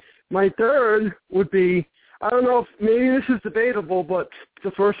 My third would be, I don't know if maybe this is debatable, but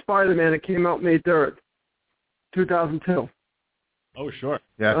the first Spider-Man, it came out May 3rd, 2002. Oh, sure.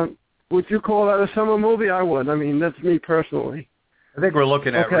 Yeah. Would you call that a summer movie? I would. I mean, that's me personally. I think we're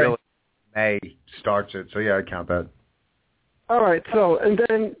looking at really May starts it, so yeah, I'd count that. All right. So and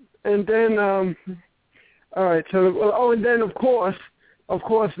then all right. So and then of course,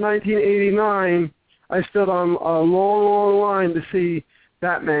 1989, I stood on a long line to see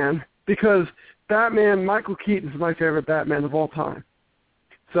Batman because Batman, Michael Keaton's my favorite Batman of all time.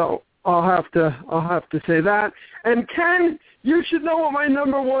 So I'll have to say that. And Ken, you should know what my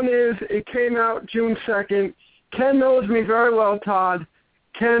number 1 is. It came out June 2nd. Ken knows me very well, Todd.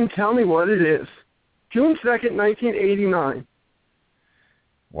 Ken, tell me what it is. June 2nd, 1989.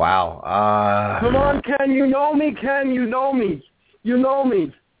 Wow. Come on, Ken. You know me, Ken. You know me.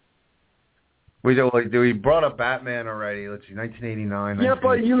 We brought up Batman already. Let's see, 1989. Yeah,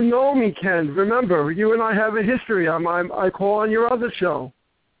 but you know me, Ken. Remember, you and I have a history. I call on your other show.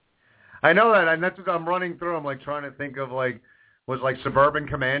 I know that, and that's what I'm running through. I'm trying to think of was Suburban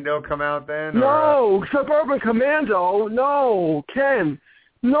Commando come out then? No, Suburban Commando. No, Ken.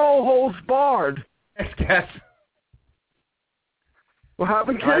 No Holds Barred. Yes. What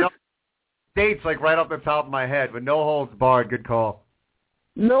happened, Ken? Dates right off the top of my head, but No Holds Barred. Good call.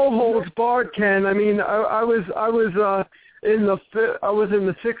 No Holds Barred, Ken. I mean, I was in the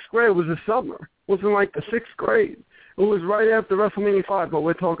 6th grade. It was the summer. It wasn't like the 6th grade. It was right after WrestleMania 5, but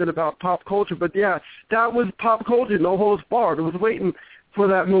we're talking about pop culture. But yeah, that was pop culture. No Holds Barred. I was waiting for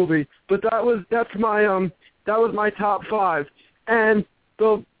that movie. But that was my top 5. And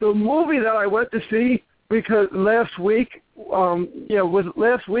the movie that I went to see because last week I went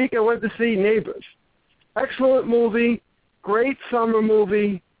to see Neighbors. Excellent movie, great summer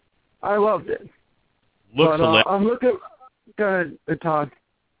movie. I loved it. Looks hilarious. I'm looking. Go ahead, Todd.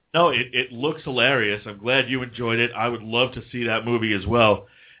 No, it looks hilarious. I'm glad you enjoyed it. I would love to see that movie as well.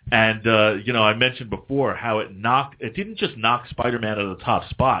 And I mentioned before how it didn't just knock Spider-Man out of the top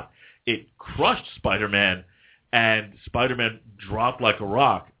spot. It crushed Spider-Man, and Spider-Man dropped like a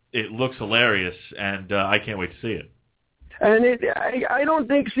rock. It looks hilarious, and I can't wait to see it. And I don't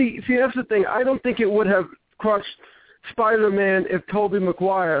think. See, that's the thing. I don't think it would have crushed Spider-Man if Tobey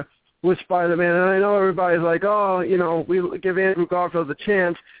Maguire was Spider-Man. And I know everybody's like, we give Andrew Garfield a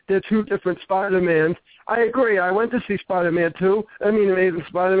chance. They're two different Spider-Mans. I agree. I went to see Spider-Man 2. Amazing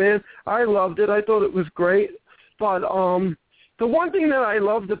Spider-Man. I loved it. I thought it was great. But the one thing that I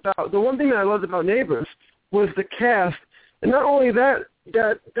loved about Neighbors was the cast, and not only that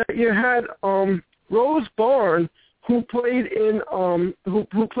you had Rose Byrne, who played in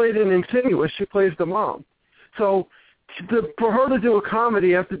Insidious. She plays the mom. So for her to do a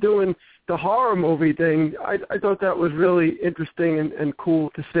comedy after doing the horror movie thing, I thought that was really interesting and cool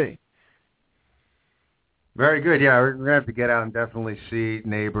to see. Very good. Yeah, we're gonna have to get out and definitely see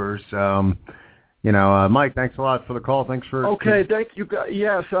Neighbors. Mike, thanks a lot for the call. Thanks for. Okay, thank you.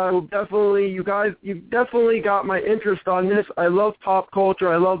 Yes, I will definitely. You definitely got my interest on this. I love pop culture.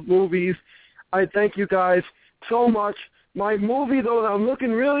 I love movies. I thank you guys so much. My movie, though, that I'm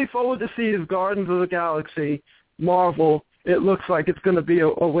looking really forward to see is Guardians of the Galaxy, Marvel. It looks like it's going to be a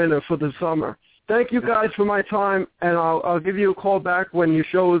winner for the summer. Thank you guys for my time, and I'll give you a call back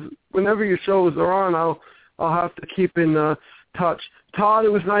whenever your shows are on. I'll have to keep in touch. Todd, it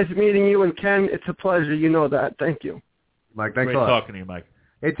was nice meeting you, and Ken, it's a pleasure. You know that. Thank you. Mike, thanks a lot. Great talking to you, Mike.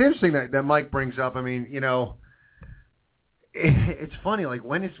 It's interesting that Mike brings up. I mean, it's funny. Like,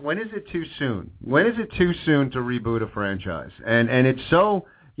 when is it too soon? When is it too soon to reboot a franchise? And it's so,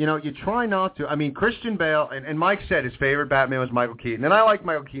 you try not to. I mean, Christian Bale, and Mike said his favorite Batman was Michael Keaton, and I like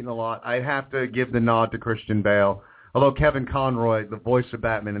Michael Keaton a lot. I have to give the nod to Christian Bale, although Kevin Conroy, the voice of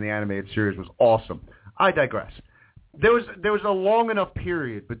Batman in the animated series, was awesome. I digress. There was a long enough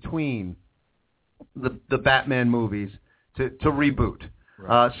period between the Batman movies to reboot.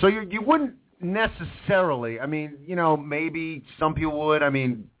 Right. So you wouldn't necessarily, I mean, maybe some people would, I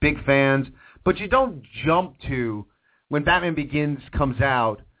mean, big fans, but you don't jump to, when Batman Begins comes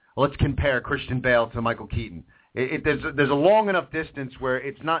out, let's compare Christian Bale to Michael Keaton. There's a long enough distance where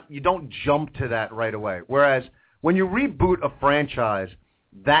it's not, you don't jump to that right away. Whereas when you reboot a franchise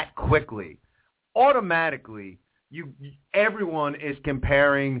that quickly, automatically, everyone is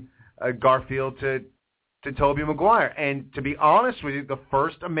comparing Garfield to Tobey Maguire. And to be honest with you, the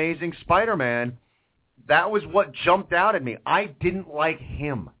first Amazing Spider-Man, that was what jumped out at me. I didn't like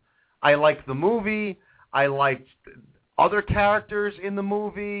him. I liked the movie. I liked other characters in the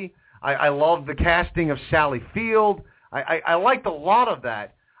movie. I loved the casting of Sally Field. I liked a lot of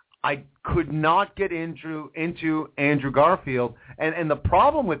that. I could not get into Andrew Garfield. And the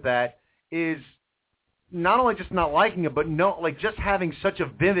problem with that is not only just not liking it, but just having such a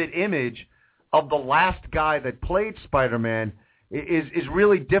vivid image of the last guy that played Spider-Man is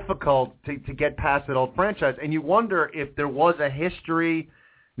really difficult to get past that old franchise. And you wonder if there was a history.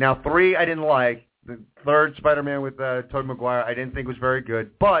 Now, 3 I didn't like. The third Spider-Man with Tobey Maguire I didn't think was very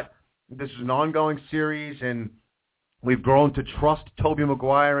good. But this is an ongoing series, and we've grown to trust Tobey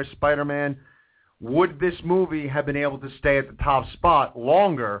Maguire as Spider-Man. Would this movie have been able to stay at the top spot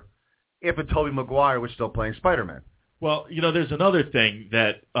longer if a Tobey Maguire was still playing Spider-Man? Well, there's another thing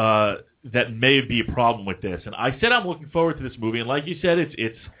that may be a problem with this. And I said I'm looking forward to this movie. And like you said,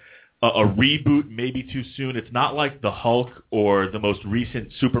 it's a reboot maybe too soon. It's not like the Hulk or the most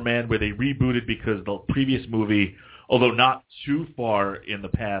recent Superman where they rebooted because the previous movie, although not too far in the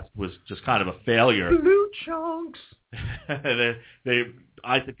past, was just kind of a failure. Blue chunks. I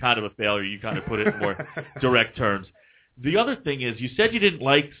said kind of a failure. You kind of put it in more direct terms. The other thing is, you said you didn't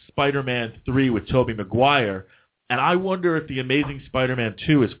like Spider-Man 3 with Tobey Maguire, and I wonder if The Amazing Spider-Man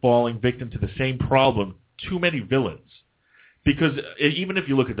 2 is falling victim to the same problem, too many villains. Because even if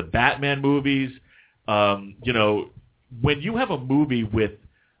you look at the Batman movies, when you have a movie with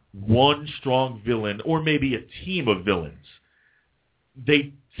one strong villain or maybe a team of villains,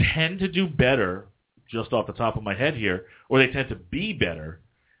 they tend to do better, just off the top of my head here, or they tend to be better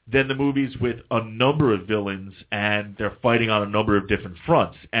than the movies with a number of villains and they're fighting on a number of different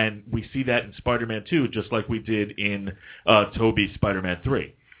fronts. And we see that in Spider-Man 2, just like we did in Tobey's Spider-Man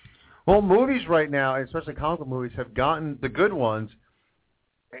 3. Well, movies right now, especially comic book movies, have gotten, the good ones,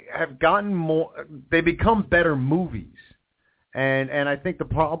 have gotten more, they become better movies. And I think the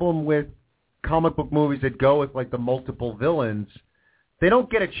problem with comic book movies that go with like the multiple villains, they don't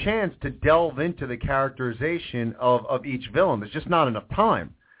get a chance to delve into the characterization of each villain. There's just not enough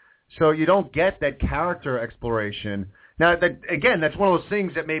time. So you don't get that character exploration. Now, that's one of those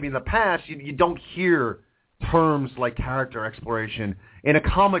things that maybe in the past you don't hear terms like character exploration in a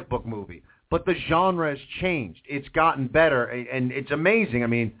comic book movie. But the genre has changed. It's gotten better, and it's amazing. I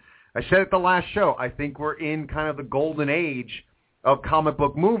mean, I said at the last show, I think we're in kind of the golden age of comic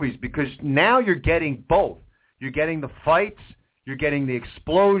book movies because now you're getting both. You're getting the fights, you're getting the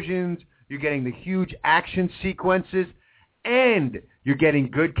explosions, you're getting the huge action sequences, and you're getting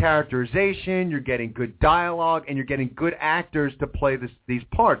good characterization, you're getting good dialogue, and you're getting good actors to play these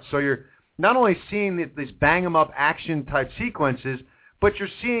parts. So you're not only seeing these bang-em-up action-type sequences, but you're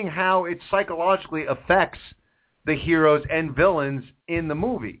seeing how it psychologically affects the heroes and villains in the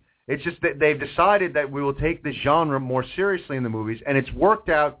movie. It's just that they've decided that we will take the genre more seriously in the movies, and it's worked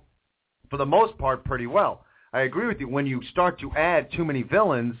out for the most part pretty well. I agree with you. When you start to add too many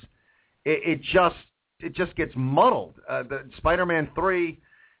villains, it just gets muddled. The Spider-Man 3,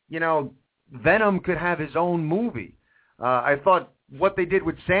 Venom could have his own movie. I thought what they did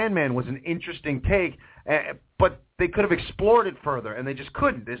with Sandman was an interesting take, but they could have explored it further, and they just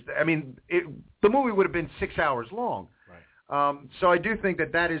couldn't. The movie would have been 6 hours long. Right. So I do think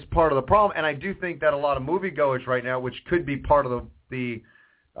that is part of the problem, and I do think that a lot of moviegoers right now, which could be part of the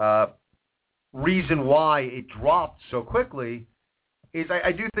reason why it dropped so quickly, is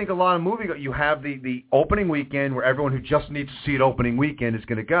I do think a lot of moviegoers, you have the opening weekend where everyone who just needs to see it opening weekend is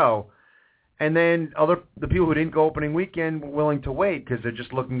going to go, and then the people who didn't go opening weekend were willing to wait because they're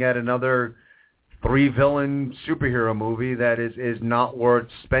just looking at another 3-villain superhero movie that is not worth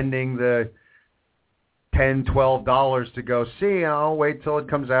spending the $10, $12 to go see. I'll wait till it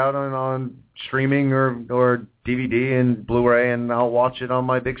comes out on streaming or DVD and Blu-ray, and I'll watch it on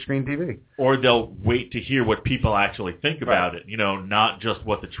my big screen TV. Or they'll wait to hear what people actually think about it. Not just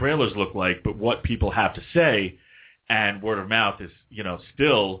what the trailers look like, but what people have to say. And word of mouth is,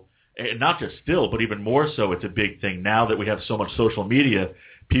 still, not just still, but even more so, it's a big thing. Now that we have so much social media,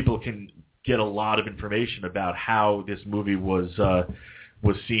 people can get a lot of information about how this movie was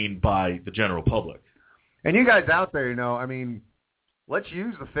seen by the general public. And you guys out there, let's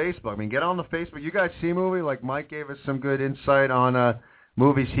use the Facebook. Get on the Facebook. You guys see a movie? Like Mike gave us some good insight on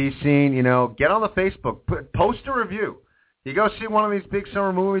movies he's seen. Get on the Facebook. Post a review. You go see one of these big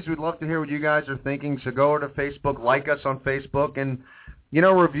summer movies, we'd love to hear what you guys are thinking. So go over to Facebook, like us on Facebook, and,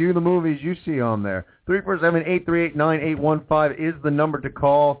 review the movies you see on there. 347-838-9815 is the number to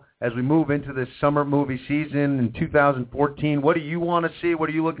call as we move into this summer movie season in 2014. What do you want to see? What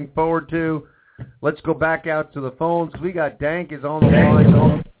are you looking forward to? Let's go back out to the phones. We got Dank is on the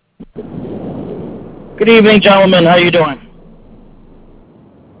line. Good evening, gentlemen. How you doing?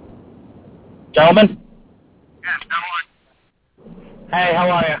 Gentlemen? Yes, how are you? Hey, how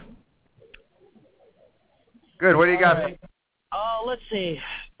are you? Good. What do you got? Right. Let's see.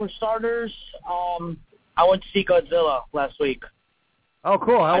 For starters, I went to see Godzilla last week. Oh,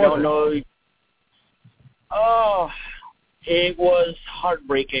 cool. How was it? I don't know. Oh, it was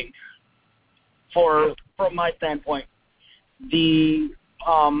heartbreaking. From my standpoint, the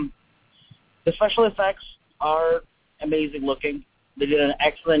special effects are amazing looking. They did an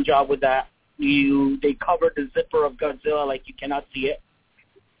excellent job with that. They covered the zipper of Godzilla like you cannot see it.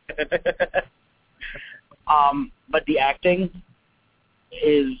 But the acting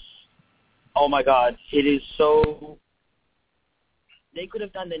is, oh my God, it is so. They could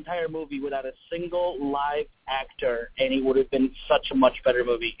have done the entire movie without a single live actor, and it would have been such a much better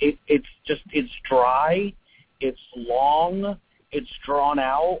movie. It's dry, it's long, it's drawn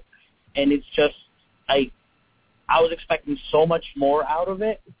out, and it's just, I was expecting so much more out of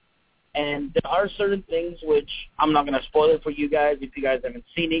it. And there are certain things which I'm not going to spoil it for you guys if you guys haven't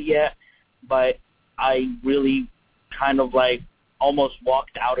seen it yet, but I really kind of almost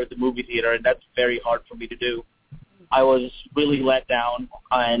walked out of the movie theater, and that's very hard for me to do. I was really let down,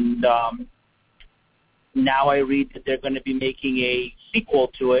 and now I read that they're going to be making a sequel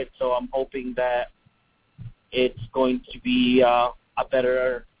to it, so I'm hoping that it's going to be a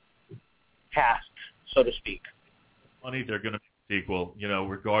better cast, so to speak. Funny, they're going to make a sequel,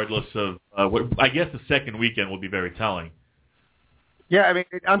 regardless of I guess the second weekend will be very telling. Yeah,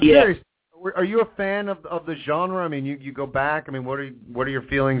 I'm curious. Are you a fan of the genre? You go back. What are your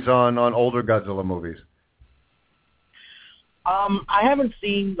feelings on older Godzilla movies? I haven't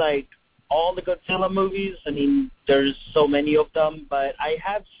seen all the Godzilla movies. There's so many of them, but I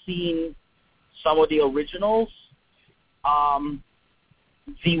have seen some of the originals.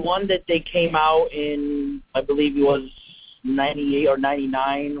 The one that they came out in, I believe it was 98 or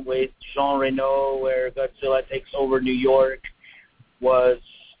 99 with Jean Reno, where Godzilla takes over New York, was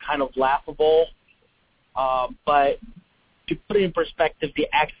kind of laughable. But to put it in perspective, the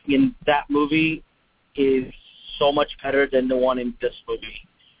acting in that movie is so much better than the one in this movie.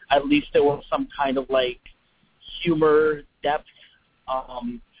 At least there was some kind of humor, depth.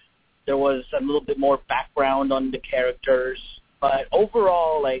 There was a little bit more background on the characters. But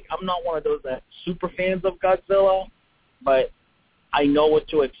overall, I'm not one of those that super fans of Godzilla, but I know what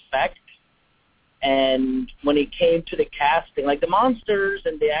to expect. And when it came to the casting, the monsters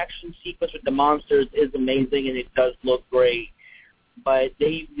and the action sequence with the monsters is amazing, and it does look great. But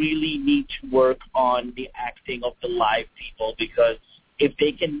they really need to work on the acting of the live people, because if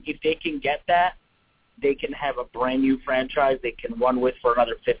they can get that, they can have a brand new franchise they can run with for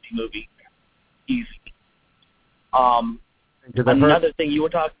another 50 movies. Easy. Another thing you were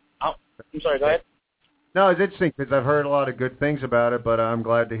talking. Oh, I'm sorry. Go ahead. No, it's interesting because I've heard a lot of good things about it, but I'm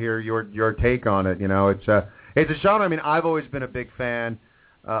glad to hear your take on it. You know, it's a genre. I mean, I've always been a big fan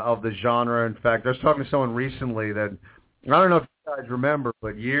of the genre. In fact, I was talking to someone recently that I don't know if you guys remember,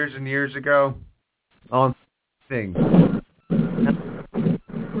 but years and years ago on thing.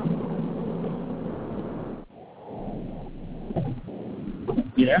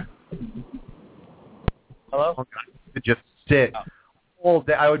 Yeah. Hello? To just sit all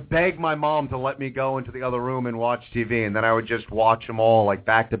day. I would beg my mom to let me go into the other room and watch TV, and then I would just watch them all like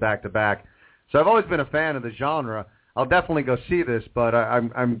back to back to back. So I've always been a fan of the genre. I'll definitely go see this, but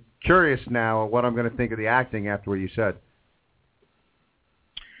I'm curious now what I'm going to think of the acting after what you said.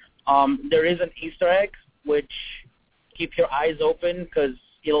 There is an Easter egg, which keep your eyes open because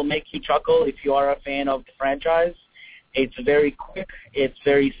it'll make you chuckle if you are a fan of the franchise. It's very quick, it's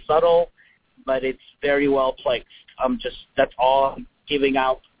very subtle, but it's very well placed. That's all I'm giving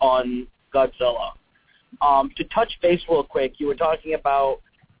out on Godzilla. To touch base real quick, you were talking about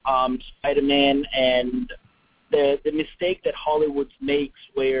Spider-Man and the mistake that Hollywood makes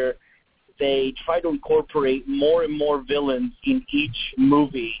where they try to incorporate more and more villains in each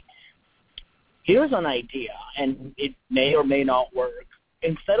movie. Here's an idea, and it may or may not work.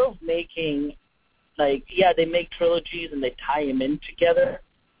 Instead of making, they make trilogies and they tie them in together,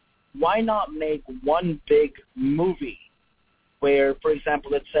 why not make one big movie where, for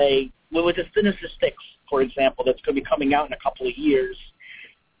example, let's say, with the Sinister Six, for example, that's going to be coming out in a couple of years,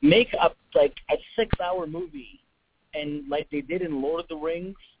 make up like a 6-hour movie, and like they did in Lord of the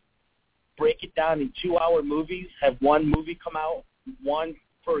Rings, break it down in 2-hour movies, have one movie come out, one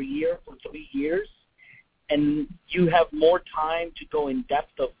per year for 3 years, and you have more time to go in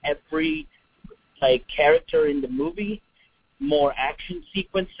depth of every character in the movie, more action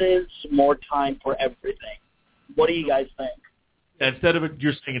sequences, more time for everything. What do you guys think?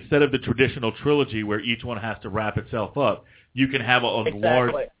 You're saying instead of the traditional trilogy where each one has to wrap itself up, you can have a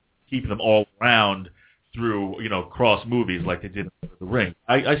large, keep them all around through, cross movies like they did in The Ring.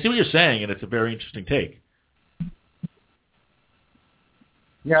 I see what you're saying, and it's a very interesting take.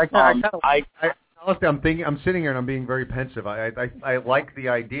 Yeah, honestly, I'm sitting here and I'm being very pensive. I like the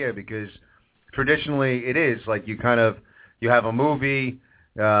idea because traditionally it is like you have a movie,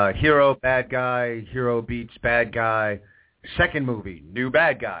 hero, bad guy, hero beats bad guy. Second movie, new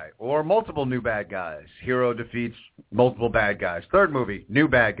bad guy, or multiple new bad guys. Hero defeats multiple bad guys. Third movie, new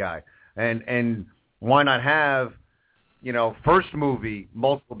bad guy. And why not have, first movie,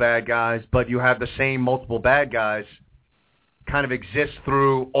 multiple bad guys, but you have the same multiple bad guys kind of exist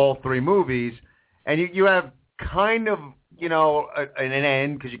through all three movies, and you have kind of, an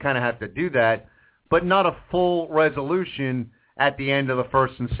end, because you kind of have to do that, but not a full resolution at the end of the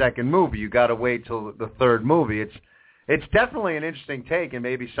first and second movie. You got to wait till the third movie. It's definitely an interesting take, and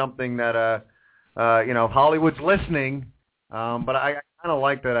maybe something that Hollywood's listening. But I kind of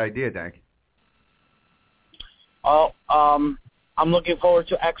like that idea, Dank. Well, I'm looking forward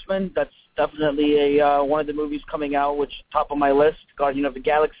to X-Men. That's definitely one of the movies coming out, which is top of my list. Guardian of the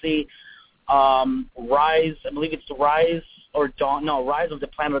Galaxy, Rise. I believe it's the Rise or Dawn. No, Rise of the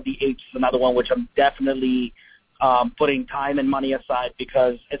Planet of the Apes is another one, which I'm definitely putting time and money aside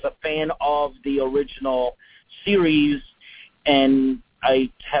because as a fan of the original series, and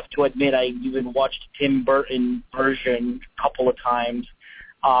I have to admit I even watched Tim Burton version a couple of times.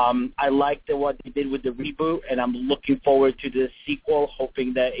 I liked what they did with the reboot, and I'm looking forward to the sequel,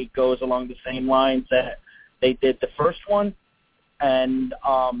 hoping that it goes along the same lines that they did the first one. And,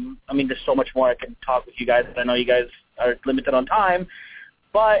 there's so much more I can talk with you guys. I know you guys are limited on time,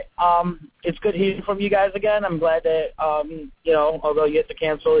 but it's good hearing from you guys again. I'm glad that, although you had to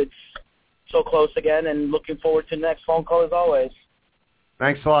cancel, it's so close again, and looking forward to the next phone call as always.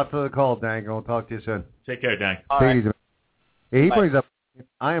 Thanks a lot for the call, Dank, and we'll talk to you soon. Take care, Dank. Right. He brings up,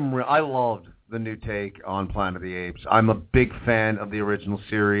 I loved the new take on Planet of the Apes. I'm a big fan of the original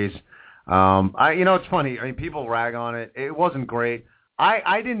series. It's funny. People rag on it. It wasn't great.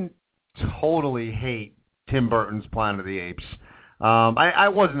 I didn't totally hate Tim Burton's Planet of the Apes. I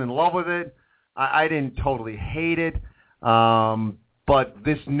wasn't in love with it. I didn't totally hate it. But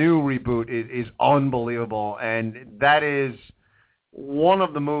this new reboot is unbelievable, and that is one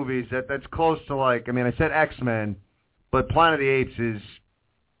of the movies that's close to I said X-Men, but Planet of the Apes is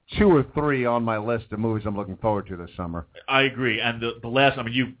 2 or 3 on my list of movies I'm looking forward to this summer. I agree, and the last,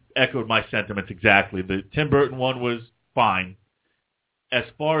 you echoed my sentiments exactly. The Tim Burton one was fine. As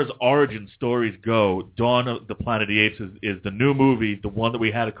far as origin stories go, Dawn of the Planet of the Apes is the new movie. The one that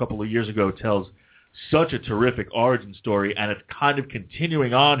we had a couple of years ago tells such a terrific origin story, and it's kind of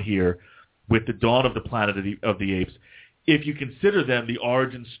continuing on here. with the Dawn of the Planet of the Apes, if you consider them the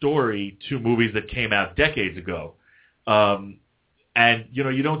origin story to movies that came out decades ago. And,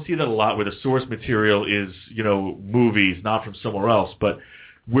 you don't see that a lot where the source material is, movies, not from somewhere else. But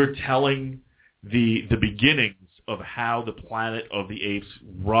we're telling the beginnings of how the Planet of the Apes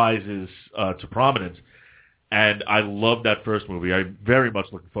rises to prominence. And I love that first movie. I'm very much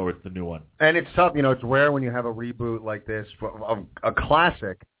looking forward to the new one. And it's tough, it's rare when you have a reboot like this of a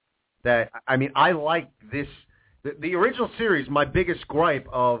classic that, I like this. The original series, my biggest gripe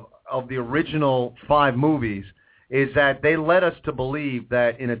of the original 5 movies is that they led us to believe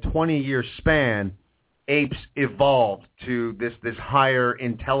that in a 20-year span, apes evolved to this higher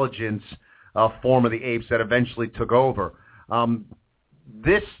intelligence form of the apes that eventually took over.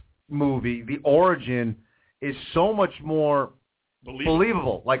 This movie, the origin, is so much more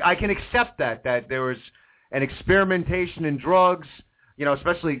believable. Like, I can accept that there was an experimentation in drugs,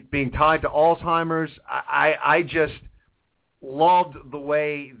 especially being tied to Alzheimer's. I just loved the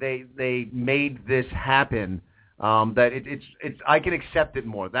way they made this happen. That it's I can accept it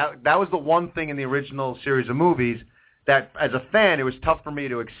more. That was the one thing in the original series of movies that, as a fan, it was tough for me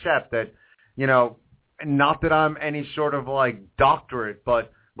to accept. That, not that I'm any sort of like doctorate,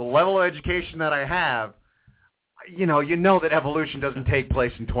 but the level of education that I have, you know that evolution doesn't take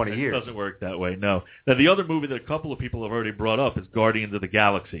place in 20 years. It doesn't work that way, no. Now, the other movie that a couple of people have already brought up is Guardians of the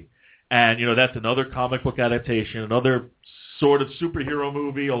Galaxy. And, that's another comic book adaptation, another sort of superhero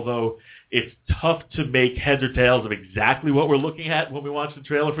movie, although it's tough to make heads or tails of exactly what we're looking at when we watch the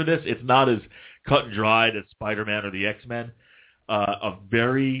trailer for this. It's not as cut and dried as Spider-Man or the X-Men. A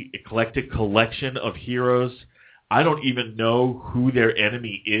very eclectic collection of heroes. I don't even know who their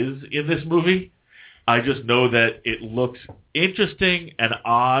enemy is in this movie. I just know that it looks interesting and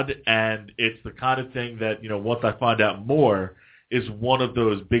odd, and it's the kind of thing that, once I find out more, is one of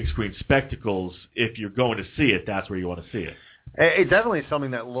those big screen spectacles. If you're going to see it, that's where you want to see it. It definitely is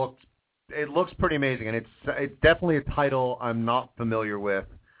something that looks pretty amazing, and it's definitely a title I'm not familiar with,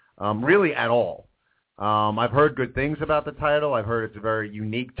 really at all. I've heard good things about the title. I've heard it's a very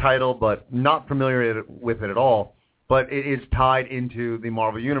unique title, but not familiar with it at all. But it is tied into the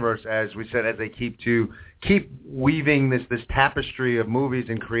Marvel Universe, as we said, as they keep weaving this tapestry of movies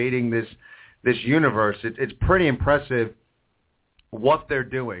and creating this universe. It's pretty impressive what they're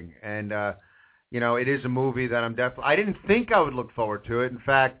doing, and it is a movie that I didn't think I would look forward to it. In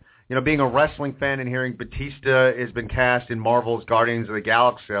fact, being a wrestling fan and hearing Batista has been cast in Marvel's Guardians of the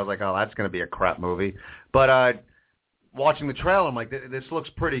Galaxy, I was like, oh, that's going to be a crap movie. But watching the trailer, I'm like, this looks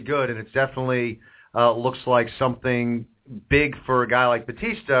pretty good, and it's definitely looks like something big for a guy like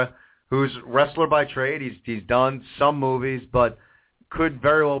Batista, who's wrestler by trade. He's done some movies, but could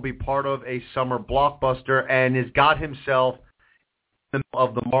very well be part of a summer blockbuster and has got himself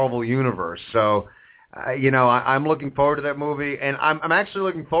of the Marvel Universe. So, I'm looking forward to that movie, and I'm actually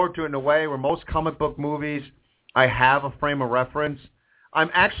looking forward to it in a way where most comic book movies, I have a frame of reference. I'm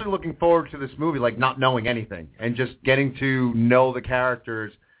actually looking forward to this movie, like not knowing anything and just getting to know the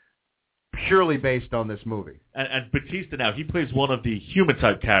characters purely based on this movie. And Batista now, he plays one of the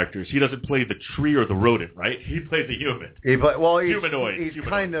human-type characters. He doesn't play the tree or the rodent, right? He plays a human. Humanoid. He's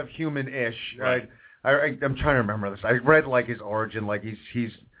kind of human-ish. Right. I'm trying to remember this. I read, like, his origin. Like,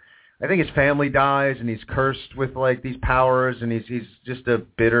 he's I think his family dies, and he's cursed with, like, these powers, and he's just a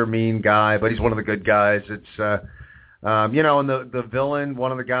bitter, mean guy, but he's one of the good guys. It's, and the villain,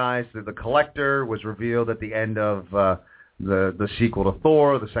 one of the guys, the Collector, was revealed at the end of the sequel to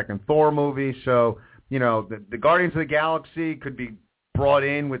Thor, the second Thor movie. So, the Guardians of the Galaxy could be brought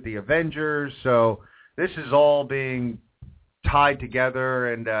in with the Avengers. So this is all being tied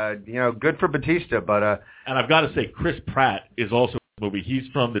together, and, good for Batista. But and I've got to say, Chris Pratt is also in the movie. He's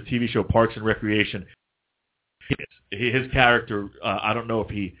from the TV show Parks and Recreation. His character, I don't know if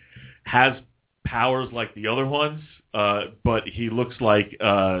he has powers like the other ones, but he looks like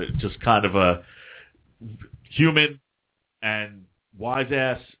just kind of a human and wise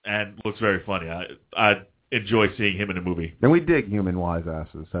ass, and looks very funny. I enjoy seeing him in a movie. And we dig human wise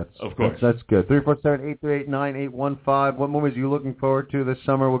asses. Of course. That's good. 347-838-9815. What movies are you looking forward to this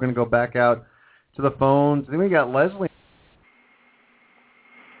summer? We're going to go back out to the phones. Then we got Leslie.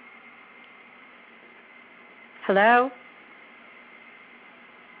 Hello?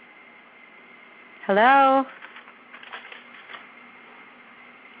 Hello?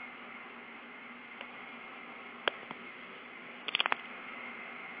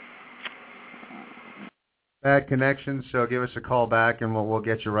 Bad connection, so give us a call back and we'll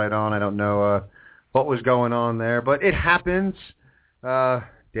get you right on. I don't know what was going on there, but it happens.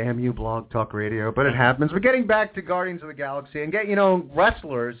 Damn you, Blog Talk Radio, but it happens. We're getting back to Guardians of the Galaxy and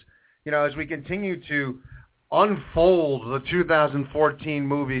wrestlers as we continue to unfold the 2014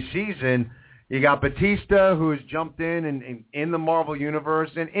 movie season, you got Batista, who has jumped in the Marvel Universe.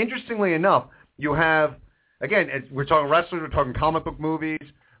 And interestingly enough, you have, again, we're talking wrestlers, we're talking comic book movies,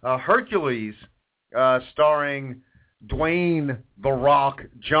 Hercules, starring Dwayne "The Rock"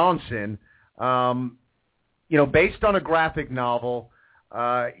 Johnson, based on a graphic novel.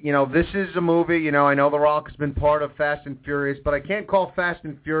 This is a movie, I know The Rock has been part of Fast and Furious, but I can't call Fast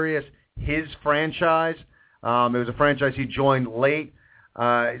and Furious his franchise. It was a franchise he joined late.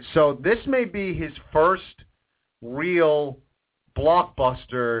 So this may be his first real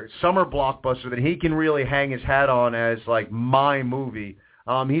blockbuster, summer blockbuster that he can really hang his hat on as, like, my movie.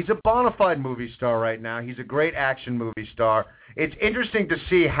 He's a bona fide movie star right now. He's a great action movie star. It's interesting to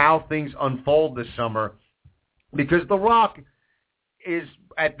see how things unfold this summer because The Rock is,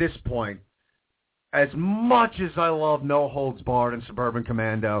 at this point, as much as I love No Holds Barred and Suburban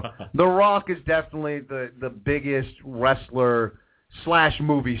Commando, The Rock is definitely the biggest wrestler /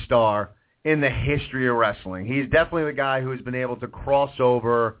 movie star in the history of wrestling. He's definitely the guy who has been able to cross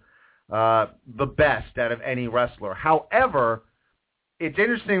over the best out of any wrestler. However, it's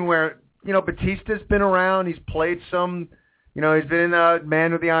interesting where, Batista's been around. He's played some, he's been in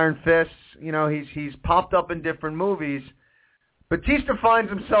Man with the Iron Fists. He's popped up in different movies. Batista finds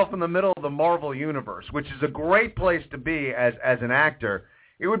himself in the middle of the Marvel Universe, which is a great place to be as an actor.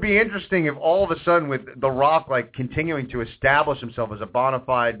 It would be interesting if all of a sudden, with The Rock continuing to establish himself as a bona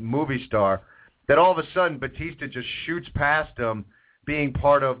fide movie star, that all of a sudden Batista just shoots past him being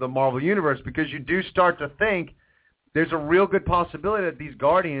part of the Marvel Universe, because you do start to think there's a real good possibility that these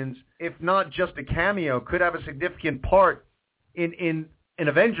Guardians, if not just a cameo, could have a significant part in an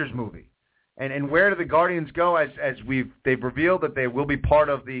Avengers movie. And where do the Guardians go as they've revealed that they will be part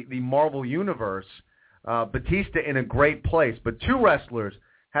of the Marvel Universe? Batista in a great place. But two wrestlers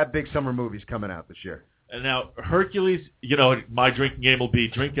have big summer movies coming out this year. And now, Hercules, my drinking game will be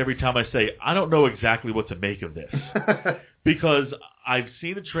drink every time I say, I don't know exactly what to make of this. Because I've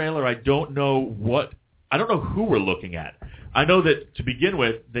seen the trailer. I don't know who we're looking at. I know that, to begin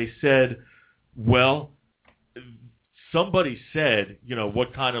with, they said, somebody said,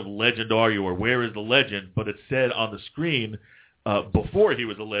 what kind of legend are you, or where is the legend? But it said on the screen, before he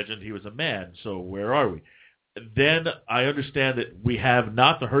was a legend, he was a man. So where are we? Then I understand that we have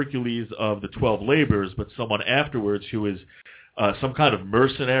not the Hercules of the 12 Labors, but someone afterwards who is some kind of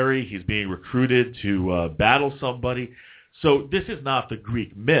mercenary. He's being recruited to battle somebody. So this is not the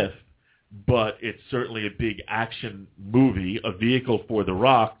Greek myth, but it's certainly a big action movie, a vehicle for The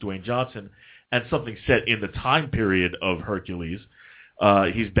Rock, Dwayne Johnson, and something set in the time period of Hercules.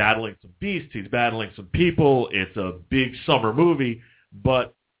 He's battling some beasts. He's battling some people. It's a big summer movie.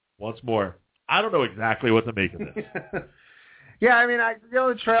 But once more, I don't know exactly what to make of this. Yeah, I mean,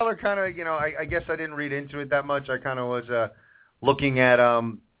 the trailer kind of, I guess I didn't read into it that much. I kind of was looking at,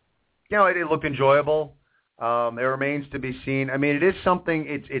 it looked enjoyable. It remains to be seen. I mean, it is something,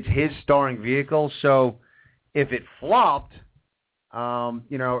 it's his starring vehicle. So if it flopped,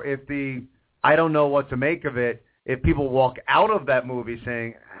 if I don't know what to make of it, if people walk out of that movie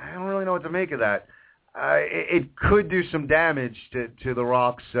saying, I don't really know what to make of that, it could do some damage to The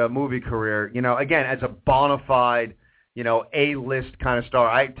Rock's movie career. Again, as a bona fide, A-list kind of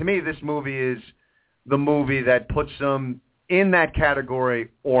star. To me, this movie is the movie that puts him in that category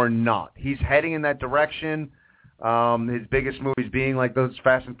or not. He's heading in that direction. His biggest movies being like those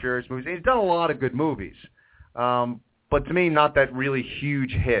Fast and Furious movies. He's done a lot of good movies. But to me, not that really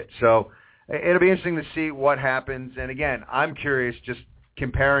huge hit. So it'll be interesting to see what happens. And again, I'm curious just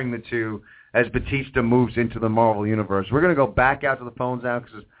comparing the two as Batista moves into the Marvel Universe. We're going to go back out to the phones now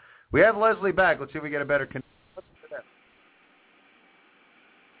because we have Leslie back. Let's see if we get a better connection.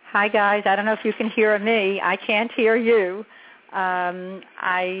 Hi, guys. I don't know if you can hear me. I can't hear you.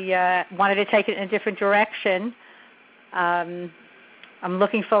 I wanted to take it in a different direction. I'm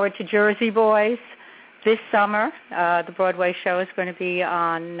looking forward to Jersey Boys this summer. The Broadway show is going to be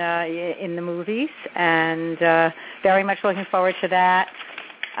on in the movies, and very much looking forward to that.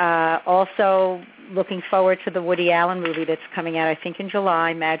 Also looking forward to the Woody Allen movie that's coming out, I think, in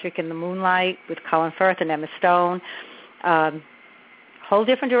July, Magic in the Moonlight, with Colin Firth and Emma Stone. Whole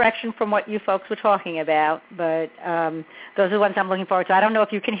different direction from what you folks were talking about, but those are the ones I'm looking forward to. I don't know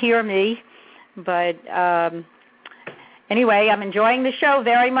if you can hear me, but anyway, I'm enjoying the show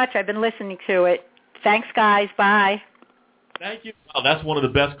very much. I've been listening to it. Thanks, guys. Bye. Thank you. Well, that's one of the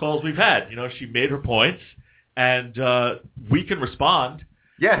best calls we've had. She made her points, and we can respond.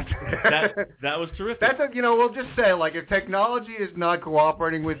 Yes. that was terrific. That's we'll just say, if technology is not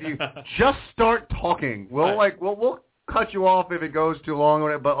cooperating with you, just start talking. We'll cut you off if it goes too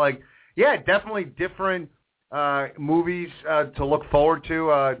long. But like, yeah, definitely different movies to look forward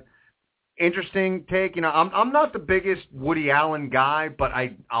to. Interesting take. You know, I'm not the biggest Woody Allen guy, but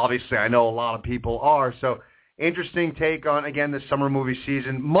I know a lot of people are. So interesting take on, again, the summer movie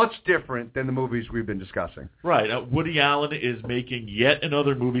season. Much different than the movies we've been discussing. Right. Woody Allen is making yet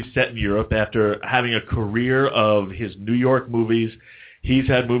another movie set in Europe after having a career of his New York movies. He's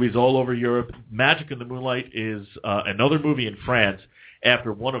had movies all over Europe. Magic in the Moonlight is another movie in France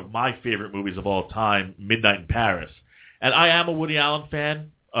after one of my favorite movies of all time, Midnight in Paris. And I am a Woody Allen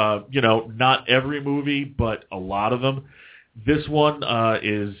fan. Not every movie, but a lot of them. This one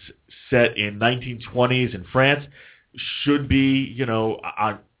is set in 1920s in France. Should be,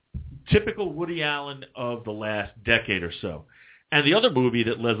 a typical Woody Allen of the last decade or so. And the other movie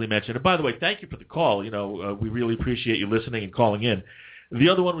that Leslie mentioned, and by the way, thank you for the call. We really appreciate you listening and calling in. The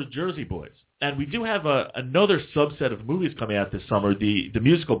other one was Jersey Boys. And we do have another subset of movies coming out this summer, the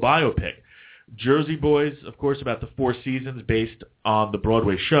musical biopic. Jersey Boys, of course, about the Four Seasons based on the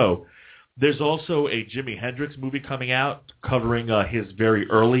Broadway show. There's also a Jimi Hendrix movie coming out covering his very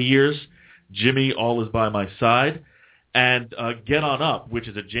early years, Jimmy, All Is By My Side, and Get On Up, which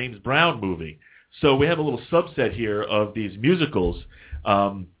is a James Brown movie. So we have a little subset here of these musicals.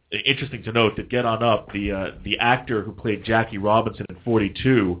 Interesting to note that Get On Up, the actor who played Jackie Robinson in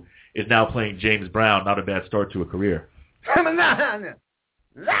 42, is now playing James Brown. Not a bad start to a career.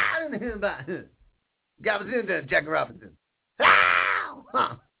 Jackie Robinson.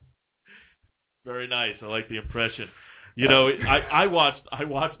 Very nice. I like the impression. I watched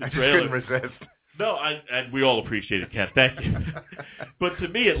the trailer. I just couldn't resist. No, and we all appreciate it, Ken. Thank you. But to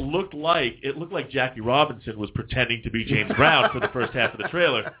me, it looked like Jackie Robinson was pretending to be James Brown for the first half of the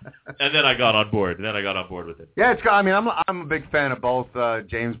trailer, and then I got on board. with it. Yeah, I'm a big fan of both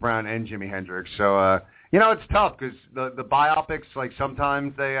James Brown and Jimi Hendrix. So it's tough because the biopics, like,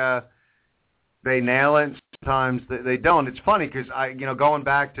 sometimes they nail it, and sometimes they don't. It's funny because going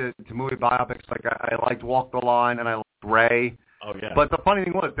back to movie biopics, like I liked Walk the Line and I liked Ray. Oh yeah. But the funny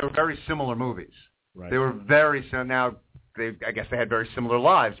thing was they were very similar movies. Right. They were very similar. Now I guess they had very similar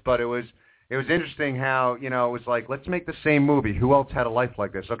lives, but it was interesting how it was like, let's make the same movie. Who else had a life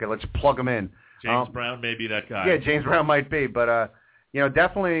like this? Okay, let's plug them in. James Brown may be that guy. Yeah, James Brown might be, but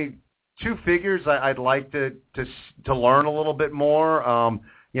definitely two figures I'd like to learn a little bit more. And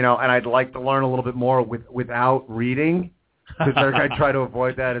I'd like to learn a little bit more without reading, because I try to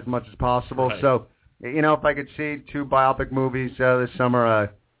avoid that as much as possible. Right. So, if I could see two biopic movies this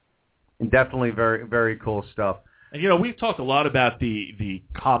summer, definitely very, very cool stuff. And, we've talked a lot about the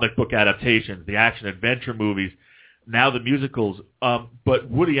comic book adaptations, the action-adventure movies, now the musicals. But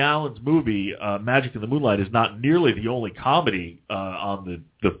Woody Allen's movie, Magic in the Moonlight, is not nearly the only comedy on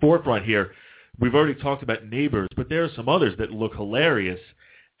the forefront here. We've already talked about Neighbors, but there are some others that look hilarious,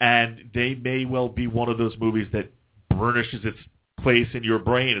 and they may well be one of those movies that burnishes its place in your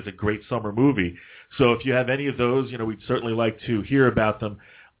brain as a great summer movie. So if you have any of those, we'd certainly like to hear about them.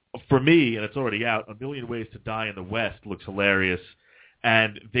 For me, and it's already out, A Million Ways to Die in the West looks hilarious.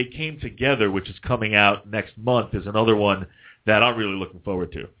 And They Came Together, which is coming out next month, is another one that I'm really looking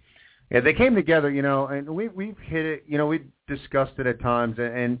forward to. Yeah, They Came Together, and we've hit it, we've discussed it at times,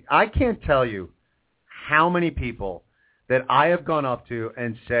 and I can't tell you how many people that I have gone up to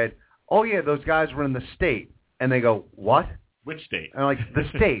and said, oh yeah, those guys were in The State. And they go, what? Which State? And I'm like, The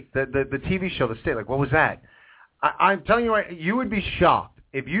State, the TV show, The State. Like, what was that? I'm telling you right, you would be shocked.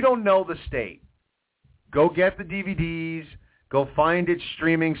 If you don't know The State, go get the DVDs, go find it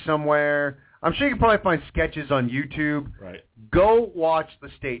streaming somewhere. I'm sure you can probably find sketches on YouTube. Right. Go watch The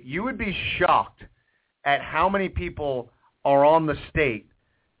State. You would be shocked at how many people are on The State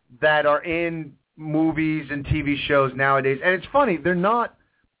that are in movies and TV shows nowadays. And it's funny, they're not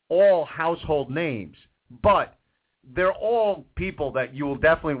all household names, but they're all people that you will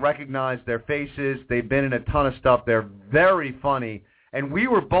definitely recognize their faces. They've been in a ton of stuff. They're very funny. And we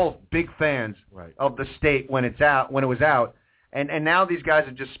were both big fans of The State when it was out. And now these guys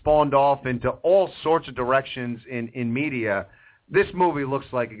have just spawned off into all sorts of directions in media. This movie looks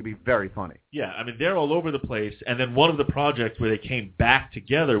like it could be very funny. Yeah, I mean, they're all over the place. And then one of the projects where they came back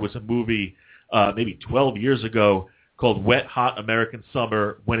together was a movie maybe 12 years ago called Wet Hot American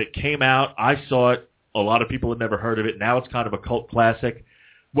Summer. When it came out, I saw it. A lot of people had never heard of it. Now it's kind of a cult classic.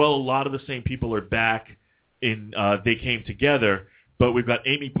 Well, a lot of the same people are back in They Came Together, but we've got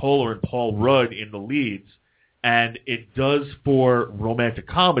Amy Poehler and Paul Rudd in the leads. And it does for romantic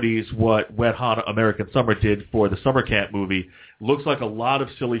comedies what Wet Hot American Summer did for the summer camp movie. Looks like a lot of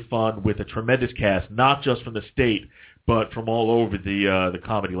silly fun with a tremendous cast, not just from The State, but from all over the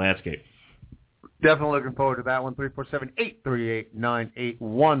comedy landscape. Definitely looking forward to that one.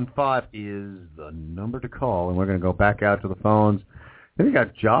 347-838-9815 is the number to call, and we're going to go back out to the phones. I think we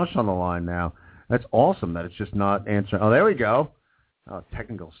got Josh on the line now. That's awesome that it's just not answering. Oh, there we go. Oh,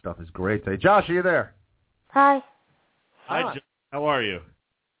 technical stuff is great today. Josh, are you there? Hi. Hi, Josh. How are you?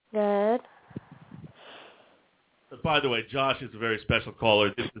 Good. By the way, Josh is a very special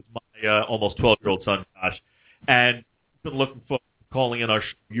caller. This is my almost 12-year-old son, Josh, and I've been looking forward to calling in our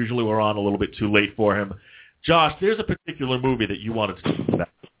show. Usually we're on a little bit too late for him. Josh, there's a particular movie that you wanted to talk about.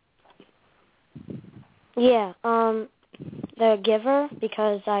 Yeah, The Giver,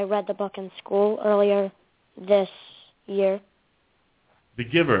 because I read the book in school earlier this year. The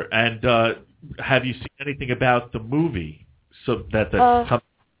Giver, and have you seen anything about the movie that's coming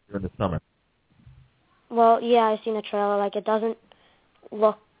in the summer? Well, yeah, I've seen the trailer. Like, it doesn't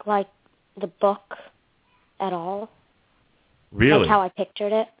look like the book at all. Really? Like how I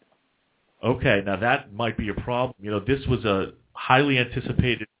pictured it. Okay, now that might be a problem. You know, this was a highly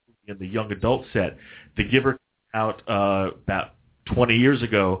anticipated movie in the young adult set. The Giver came out about 20 years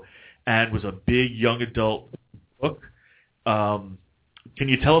ago and was a big young adult book. Can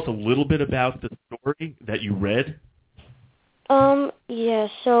you tell us a little bit about the story that you read? Yeah,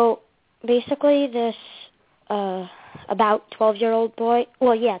 so basically this about 12-year-old boy,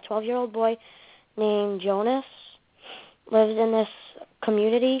 12-year-old boy named Jonas lives in this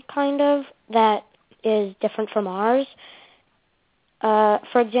community, kind of, that is different from ours.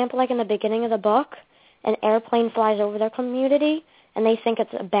 For example, like in the beginning of the book, an airplane flies over their community, and they think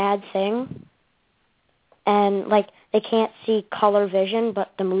it's a bad thing. And, like, they can't see color vision,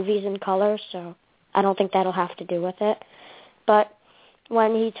 but the movie's in color, so I don't think that'll have to do with it. But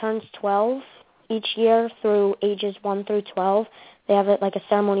when he turns 12, each year through ages 1 through 12, they have like a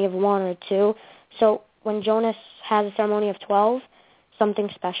ceremony of 1 or 2. So when Jonas has a ceremony of 12, something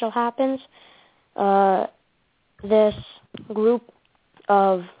special happens. This group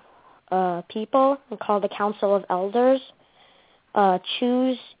of people, called the Council of Elders,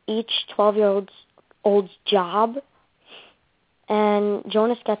 choose each 12-year-old's job. And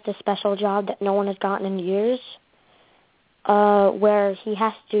Jonas gets a special job that no one has gotten in years, where he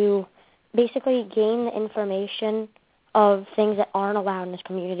has to basically gain the information of things that aren't allowed in his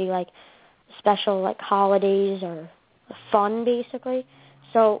community, like special like holidays or fun, basically.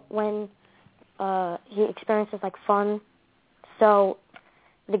 So when he experiences like fun, so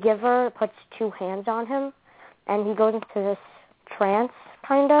the Giver puts 2 hands on him, and he goes into this trance,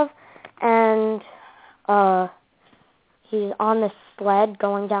 kind of, and he's on this sled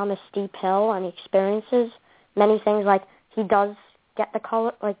going down this steep hill, and he experiences many things, like he does get the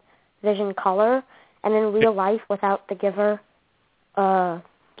color, like vision color, and in real life, without the Giver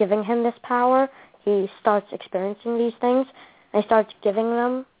giving him this power, he starts experiencing these things, and he starts giving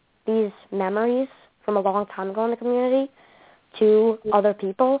them these memories from a long time ago in the community to other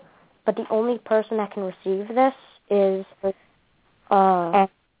people, but the only person that can receive this is an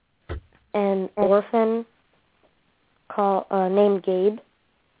orphan named Gabe.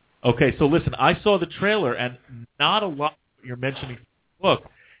 Okay, so listen, I saw the trailer, and not a lot of what you're mentioning in the book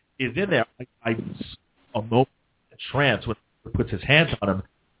is in there. I a moment in trance when he puts his hands on him,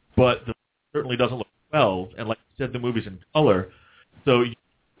 but the certainly doesn't look well, and like you said, the movie's in color, so you're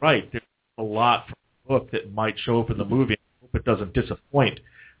right, there's a lot from the book that might show up in the movie. I hope it doesn't disappoint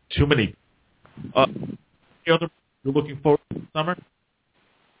too many. Any other you're looking forward to this summer?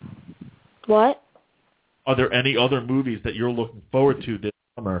 What? Are there any other movies that you're looking forward to this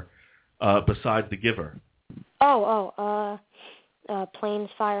summer besides The Giver? Planes,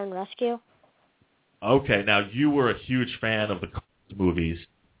 Fire, and Rescue. Okay, now you were a huge fan of the Cars movies.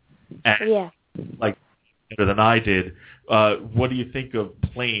 And yeah. Like better than I did. What do you think of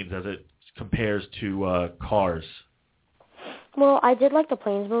Planes as it compares to Cars? Well, I did like the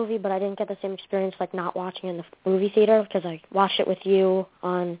Planes movie, but I didn't get the same experience like not watching in the movie theater because I watched it with you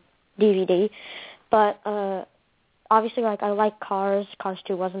on DVD. But obviously, like I like Cars. Cars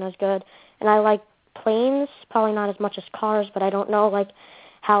 2 wasn't as good, and I like Planes, probably not as much as Cars, but I don't know like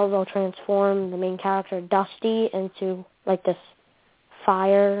how they'll transform the main character Dusty into like this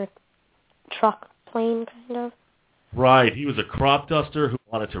fire truck plane kind of. Right, he was a crop duster who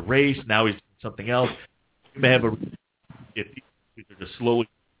wanted to race. Now he's doing something else. You may have they're just slowly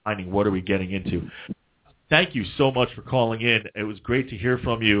finding what are we getting into. Thank you so much for calling in. It was great to hear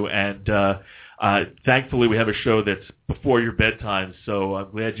from you, and thankfully we have a show that's before your bedtime, so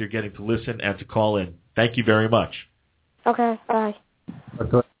I'm glad you're getting to listen and to call in. Thank you very much. Okay, bye.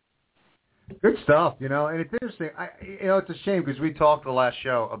 Good stuff, and it's interesting. It's a shame because we talked the last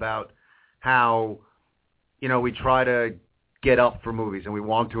show about how, we try to get up for movies and we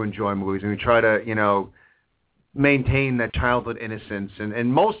want to enjoy movies and we try to, maintain that childhood innocence.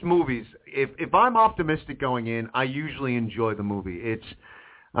 And most movies, if I'm optimistic going in, I usually enjoy the movie. It's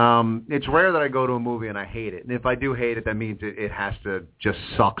rare that I go to a movie and I hate it. And if I do hate it, that means it has to just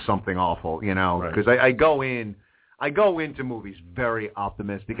suck something awful, because Right. I go into movies very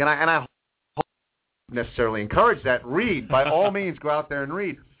optimistic. And I don't necessarily encourage that. Read. By all means, go out there and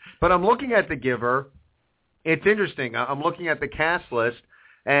read. But I'm looking at The Giver. It's interesting. I'm looking at the cast list,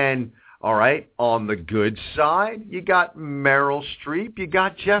 and all right, on the good side, you got Meryl Streep, you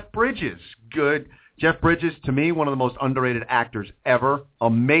got Jeff Bridges. Good. Jeff Bridges, to me, one of the most underrated actors ever.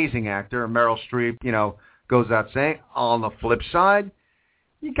 Amazing actor. Meryl Streep, goes out saying. On the flip side,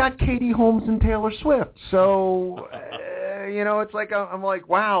 you got Katie Holmes and Taylor Swift. So, it's like I'm like,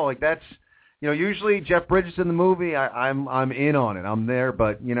 wow, like that's, usually Jeff Bridges in the movie, I'm in on it. I'm there,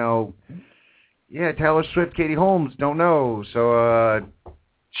 but yeah, Taylor Swift, Katie Holmes, don't know. So,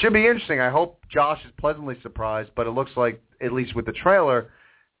 should be interesting. I hope Josh is pleasantly surprised, but it looks like, at least with the trailer,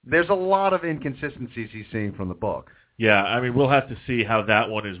 there's a lot of inconsistencies he's seeing from the book. Yeah, I mean, we'll have to see how that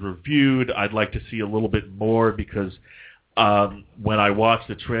one is reviewed. I'd like to see a little bit more because when I watched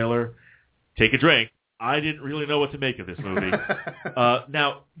the trailer, take a drink, I didn't really know what to make of this movie.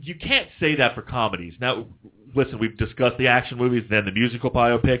 Now, you can't say that for comedies. Now, listen, we've discussed the action movies, then the musical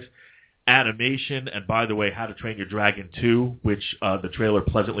biopics, animation, and by the way, How to Train Your Dragon 2, which the trailer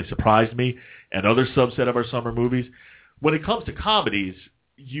pleasantly surprised me, and other subset of our summer movies. When it comes to comedies,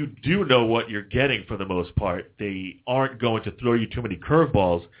 you do know what you're getting for the most part. They aren't going to throw you too many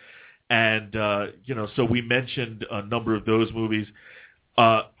curveballs. And, so we mentioned a number of those movies.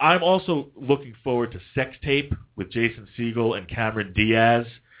 I'm also looking forward to Sex Tape with Jason Segel and Cameron Diaz.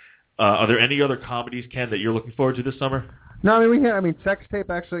 Are there any other comedies, Ken, that you're looking forward to this summer? No, I mean, Sex Tape,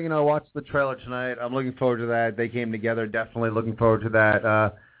 actually, watched the trailer tonight. I'm looking forward to that. They came together, definitely looking forward to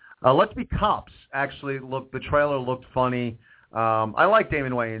that. Let's Be Cops, actually, the trailer looked funny. I like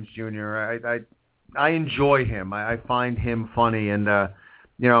Damon Wayans Jr. I enjoy him. I find him funny. And,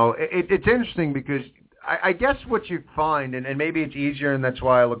 it's interesting because I guess what you find, and maybe it's easier, and that's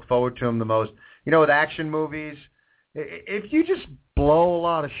why I look forward to him the most, with action movies, if you just blow a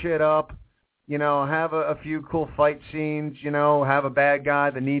lot of shit up, have a few cool fight scenes, have a bad guy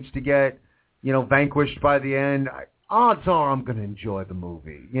that needs to get, vanquished by the end, odds are I'm going to enjoy the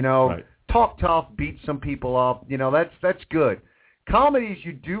movie. Right. Talk tough, beat some people up, that's good. Comedies,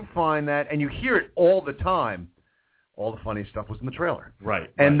 you do find that, and you hear it all the time, all the funny stuff was in the trailer. Right.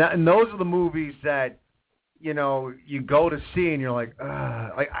 And those are the movies that, you go to see and you're like,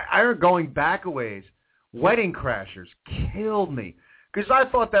 ugh. Like, I heard going back a ways, Wedding Crashers killed me. Because I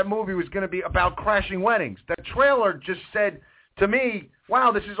thought that movie was going to be about crashing weddings. That trailer just said to me,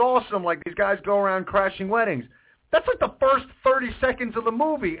 wow, this is awesome. Like, these guys go around crashing weddings. That's like the first 30 seconds of the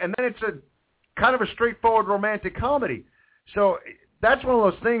movie, and then it's a kind of a straightforward romantic comedy. So that's one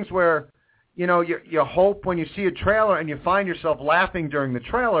of those things where, you hope when you see a trailer and you find yourself laughing during the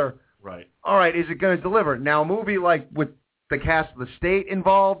trailer, right? All right, is it going to deliver? Now, a movie like with the cast of The State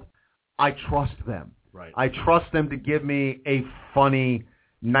involved, I trust them. Right. I trust them to give me a funny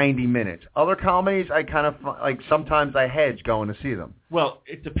 90 minutes. Other comedies, I kind of, sometimes I hedge going to see them. Well,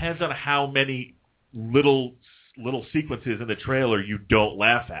 it depends on how many little sequences in the trailer you don't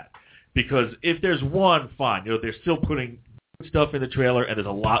laugh at. Because if there's one, fine. They're still putting stuff in the trailer and there's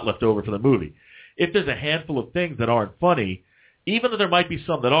a lot left over for the movie. If there's a handful of things that aren't funny, even though there might be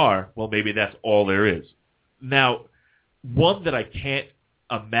some that are, well, maybe that's all there is. Now, one that I can't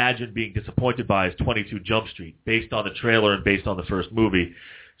imagine being disappointed by is 22 Jump Street, based on the trailer and based on the first movie.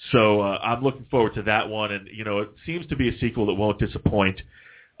 So I'm looking forward to that one, and it seems to be a sequel that won't disappoint.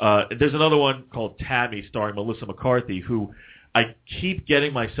 There's another one called Tammy, starring Melissa McCarthy, who I keep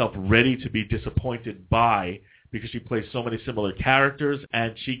getting myself ready to be disappointed by because she plays so many similar characters,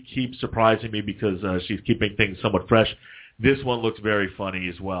 and she keeps surprising me because she's keeping things somewhat fresh. This one looks very funny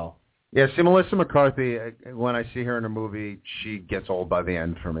as well. Yeah, see, Melissa McCarthy, when I see her in a movie, she gets old by the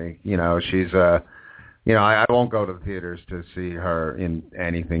end for me. She's, I won't go to the theaters to see her in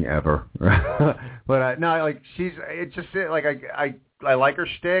anything ever. But, no, like, it's just, like, I like her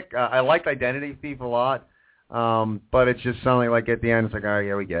shtick. I liked Identity Thief a lot. But it's just something like at the end, it's like, oh,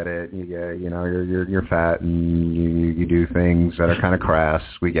 yeah, we get it. You're fat and you do things that are kind of crass.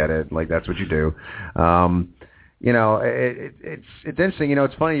 We get it. Like, that's what you do. It's interesting.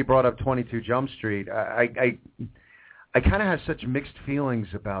 It's funny you brought up 22 Jump Street. I kind of have such mixed feelings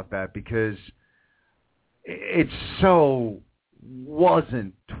about that because it so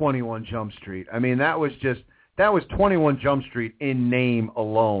wasn't 21 Jump Street. I mean, that was 21 Jump Street in name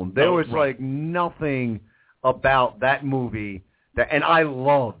alone. There was like nothing about that movie, and I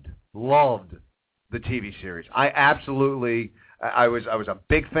loved the TV series. I was a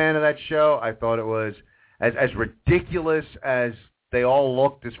big fan of that show. I thought it was as ridiculous as they all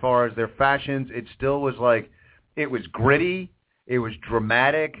looked as far as their fashions. It still was like, it was gritty. It was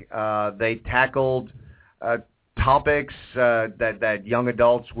dramatic. They tackled topics that young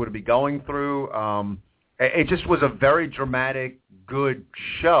adults would be going through. It just was a very dramatic, good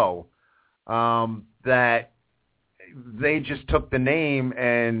show that they just took the name,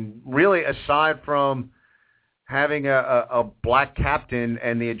 and really, aside from having a black captain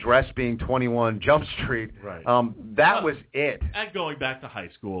and the address being 21 Jump Street, right. That was it. And going back to high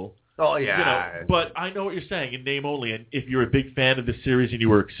school. Oh, yeah. But I know what you're saying, in name only, and if you're a big fan of the series and you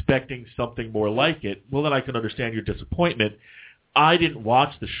were expecting something more like it, well, then I can understand your disappointment. I didn't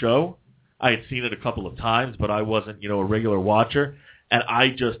watch the show. I had seen it a couple of times, but I wasn't, a regular watcher, and I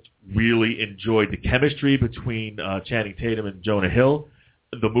just really enjoyed the chemistry between Channing Tatum and Jonah Hill.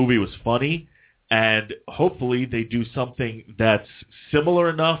 The movie was funny, and hopefully they do something that's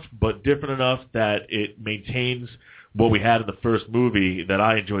similar enough but different enough that it maintains what we had in the first movie that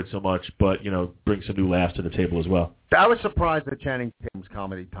I enjoyed so much, but, bring some new laughs to the table as well. I was surprised at Channing Tatum's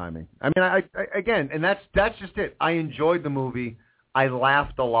comedy timing. I mean, I again, and that's just it. I enjoyed the movie. I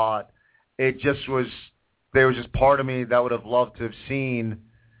laughed a lot. It just was, there was just part of me that would have loved to have seen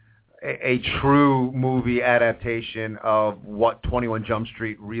a true movie adaptation of what 21 Jump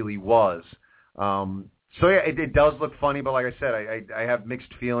Street really was. So yeah, it does look funny, but like I said, I have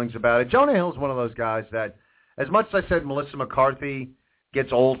mixed feelings about it. Jonah Hill's one of those guys that, as much as I said Melissa McCarthy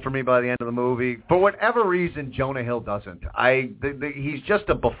gets old for me by the end of the movie, for whatever reason, Jonah Hill doesn't. He's just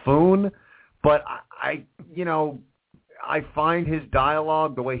a buffoon, but I find his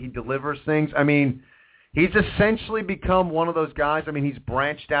dialogue, the way he delivers things, I mean, he's essentially become one of those guys. I mean, he's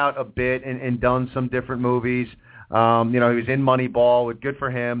branched out a bit and done some different movies. He was in Moneyball, good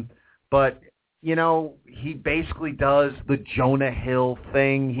for him. But, he basically does the Jonah Hill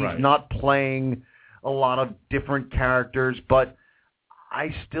thing. He's not playing a lot of different characters, but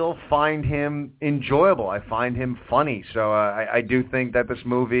I still find him enjoyable. I find him funny. So I do think that this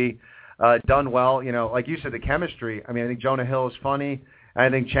movie, done well, like you said, the chemistry. I mean, I think Jonah Hill is funny. I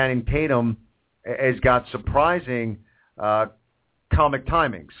think Channing Tatum has got surprising comic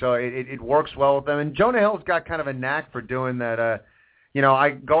timing. So it works well with them. And Jonah Hill's got kind of a knack for doing that.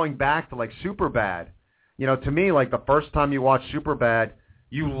 Going back to like Superbad, to me, like the first time you watch Superbad,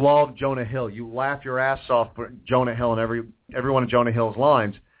 you love Jonah Hill. You laugh your ass off for Jonah Hill and every one of Jonah Hill's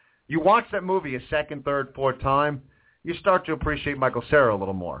lines. You watch that movie a second, third, fourth time, you start to appreciate Michael Cera a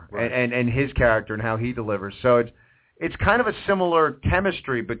little more, and his character and how he delivers. So it's kind of a similar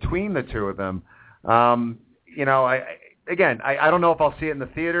chemistry between the two of them. I don't know if I'll see it in the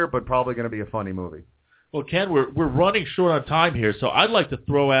theater, but probably going to be a funny movie. Well, Ken, we're running short on time here, so I'd like to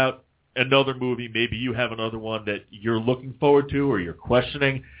throw out another movie. Maybe you have another one that you're looking forward to or you're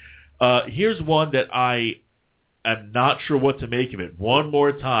questioning. Here's one that I am not sure what to make of it. One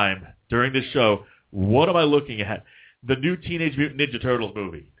more time during this show, what am I looking at? The new Teenage Mutant Ninja Turtles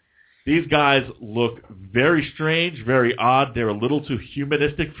movie. These guys look very strange, very odd. They're a little too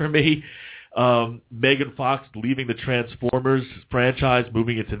humanistic for me. Megan Fox leaving the Transformers franchise,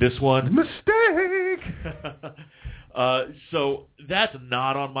 moving into this one. Mistake! So that's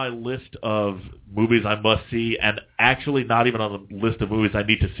not on my list of movies I must see, and actually not even on the list of movies I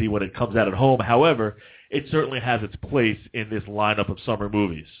need to see when it comes out at home. However, it certainly has its place in this lineup of summer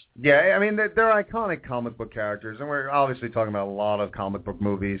movies. Yeah, I mean, they're iconic comic book characters, and we're obviously talking about a lot of comic book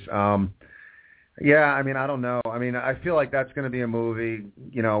movies. Yeah, I mean, I don't know. I mean, I feel like that's going to be a movie,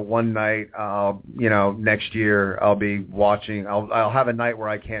 one night, next year I'll be watching. I'll have a night where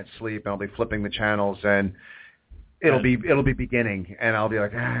I can't sleep, and I'll be flipping the channels, and it'll be beginning, and I'll be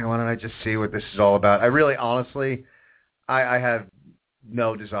like, why don't I just see what this is all about? I really, honestly, I have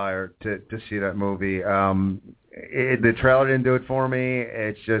no desire to see that movie. The trailer didn't do it for me.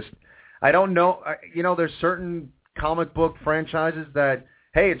 It's just, I don't know. There's certain comic book franchises that,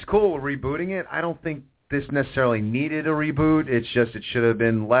 hey, it's cool, we're rebooting it. I don't think this necessarily needed a reboot. It's just, it should have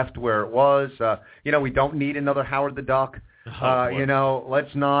been left where it was. We don't need another Howard the Duck.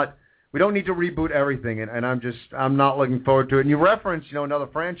 Let's not. We don't need to reboot everything, and I'm not looking forward to it. And you reference, another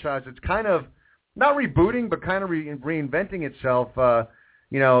franchise. It's kind of not rebooting, but kind of reinventing itself.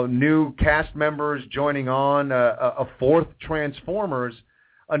 New cast members joining on, a fourth Transformers,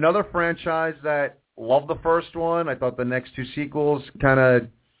 another franchise that loved the first one. I thought the next two sequels kind of,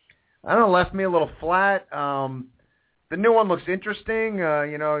 left me a little flat. The new one looks interesting.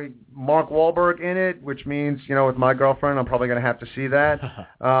 Mark Wahlberg in it, which means, with my girlfriend, I'm probably going to have to see that.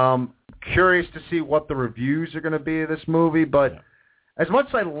 curious to see what the reviews are going to be of this movie, but as much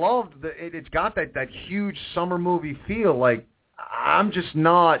as I loved it's got that huge summer movie feel, like I'm just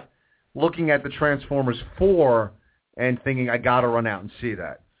not looking at the Transformers 4 and thinking I got to run out and see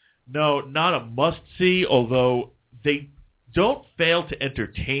that. No, not a must-see, although they don't fail to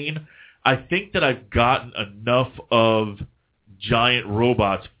entertain. I think that I've gotten enough of giant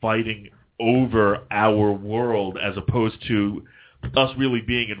robots fighting over our world as opposed to us really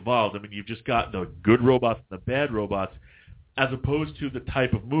being involved. I mean, you've just got the good robots and the bad robots as opposed to the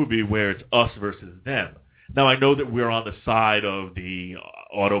type of movie where it's us versus them. Now, I know that we're on the side of the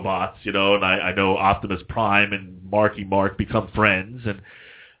Autobots, and I know Optimus Prime and Marky Mark become friends, and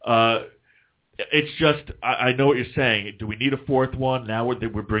it's just, I know what you're saying. Do we need a fourth one? Now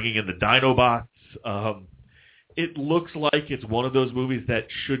we're bringing in the Dinobots. It looks like it's one of those movies that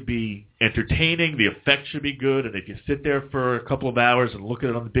should be entertaining. The effects should be good, and if you sit there for a couple of hours and look at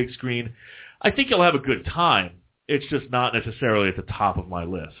it on the big screen, I think you'll have a good time. It's just not necessarily at the top of my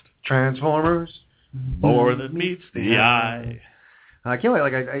list. Transformers. More than meets the eye. I can't wait.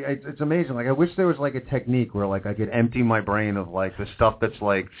 Like, it's amazing. Like, I wish there was like a technique where like I could empty my brain of like the stuff that's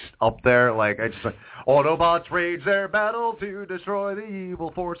like up there. Like, I just like Autobots wage their battle to destroy the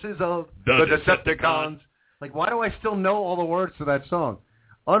evil forces of the Decepticons. Like, why do I still know all the words to that song?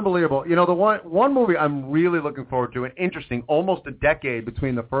 Unbelievable. The one movie I'm really looking forward to, and interesting, almost a decade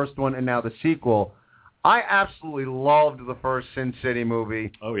between the first one and now the sequel. I absolutely loved the first Sin City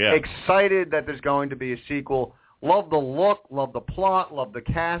movie. Oh, yeah. Excited that there's going to be a sequel. Love the look, love the plot, love the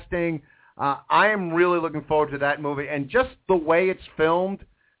casting. I am really looking forward to that movie. And just the way it's filmed,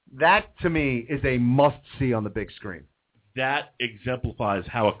 that to me is a must-see on the big screen. That exemplifies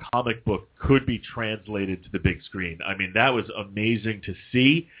how a comic book could be translated to the big screen. I mean, that was amazing to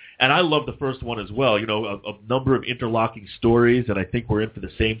see. And I love the first one as well. A number of interlocking stories, and I think we're in for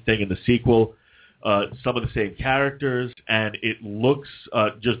the same thing in the sequel. Some of the same characters, and it looks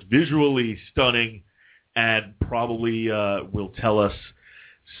just visually stunning and probably will tell us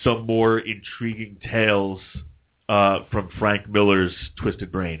some more intriguing tales from Frank Miller's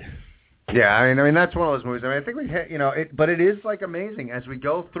Twisted Brain. Yeah, I mean that's one of those movies. I mean, I think we hit, but it is like amazing as we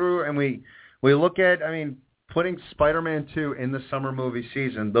go through and we look at, putting Spider-Man 2 in the summer movie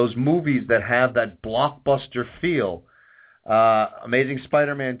season, those movies that have that blockbuster feel. Amazing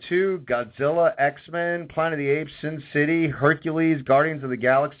Spider-Man 2, Godzilla, X-Men, Planet of the Apes, Sin City, Hercules, Guardians of the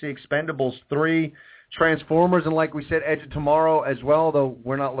Galaxy, Expendables 3, Transformers, and like we said, Edge of Tomorrow as well, though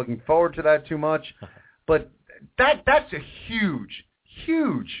we're not looking forward to that too much. But that's a huge,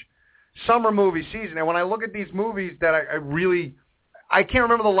 huge summer movie season. And when I look at these movies that I can't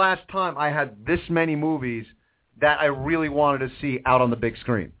remember the last time I had this many movies that I really wanted to see out on the big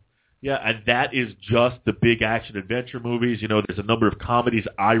screen. Yeah, and that is just the big action-adventure movies. There's a number of comedies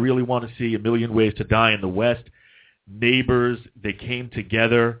I really want to see. A Million Ways to Die in the West, Neighbors, They Came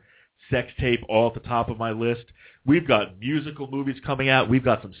Together, Sex Tape, all at the top of my list. We've got musical movies coming out. We've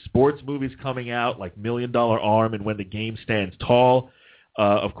got some sports movies coming out, like $1 Million Arm and When the Game Stands Tall.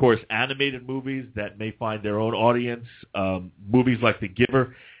 Of course, animated movies that may find their own audience. Movies like The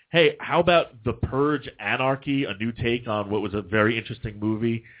Giver. Hey, how about The Purge Anarchy, a new take on what was a very interesting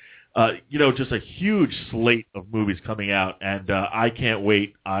movie? Just a huge slate of movies coming out, and I can't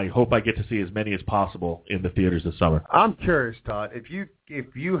wait. I hope I get to see as many as possible in the theaters this summer. I'm curious, Todd,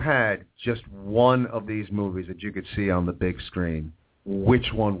 if you had just one of these movies that you could see on the big screen,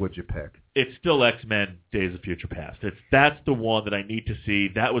 which one would you pick? It's still X-Men Days of Future Past. That's the one that I need to see.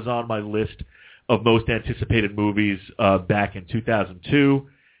 That was on my list of most anticipated movies back in 2002,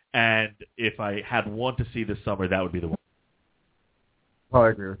 and if I had one to see this summer, that would be the one. Oh,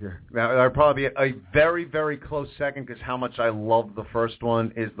 I agree with you. Now, that would probably be a very, very close second because how much I love the first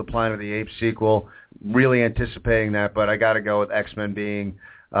one is the Planet of the Apes sequel. Really anticipating that, but I got to go with X-Men being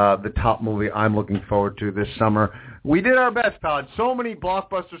the top movie I'm looking forward to this summer. We did our best, Todd. So many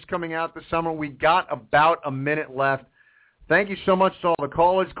blockbusters coming out this summer. We got about a minute left. Thank you so much to all the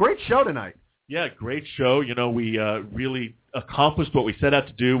callers. Great show tonight. Yeah, great show. We really accomplished what we set out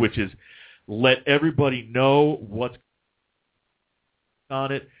to do, which is let everybody know what's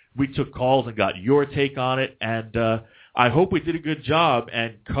on it. We took calls and got your take on it, and I hope we did a good job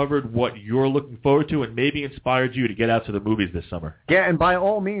and covered what you're looking forward to and maybe inspired you to get out to the movies this summer. Yeah, and by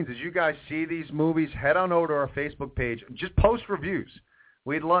all means, as you guys see these movies, head on over to our Facebook page. Just post reviews.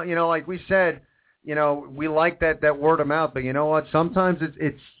 We'd love, like we said, we like that word of mouth, but you know what? Sometimes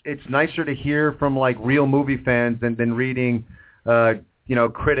it's nicer to hear from like real movie fans than reading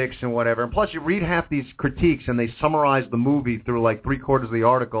critics and whatever. And plus, you read half these critiques, and they summarize the movie through like 3/4 of the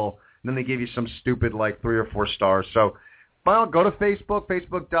article, and then they give you some stupid like 3 or 4 stars. So well, go to Facebook,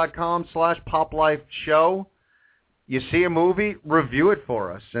 facebook.com/poplifeshow. You see a movie, review it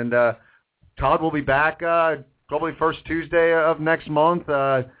for us. And Todd will be back probably first Tuesday of next month.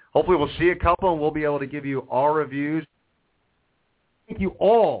 Hopefully we'll see a couple, and we'll be able to give you our reviews. Thank you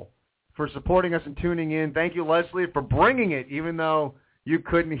all for supporting us and tuning in. Thank you, Leslie, for bringing it, even though you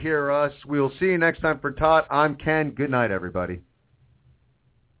couldn't hear us. We'll see you next time. For Todd, I'm Ken. Good night, everybody.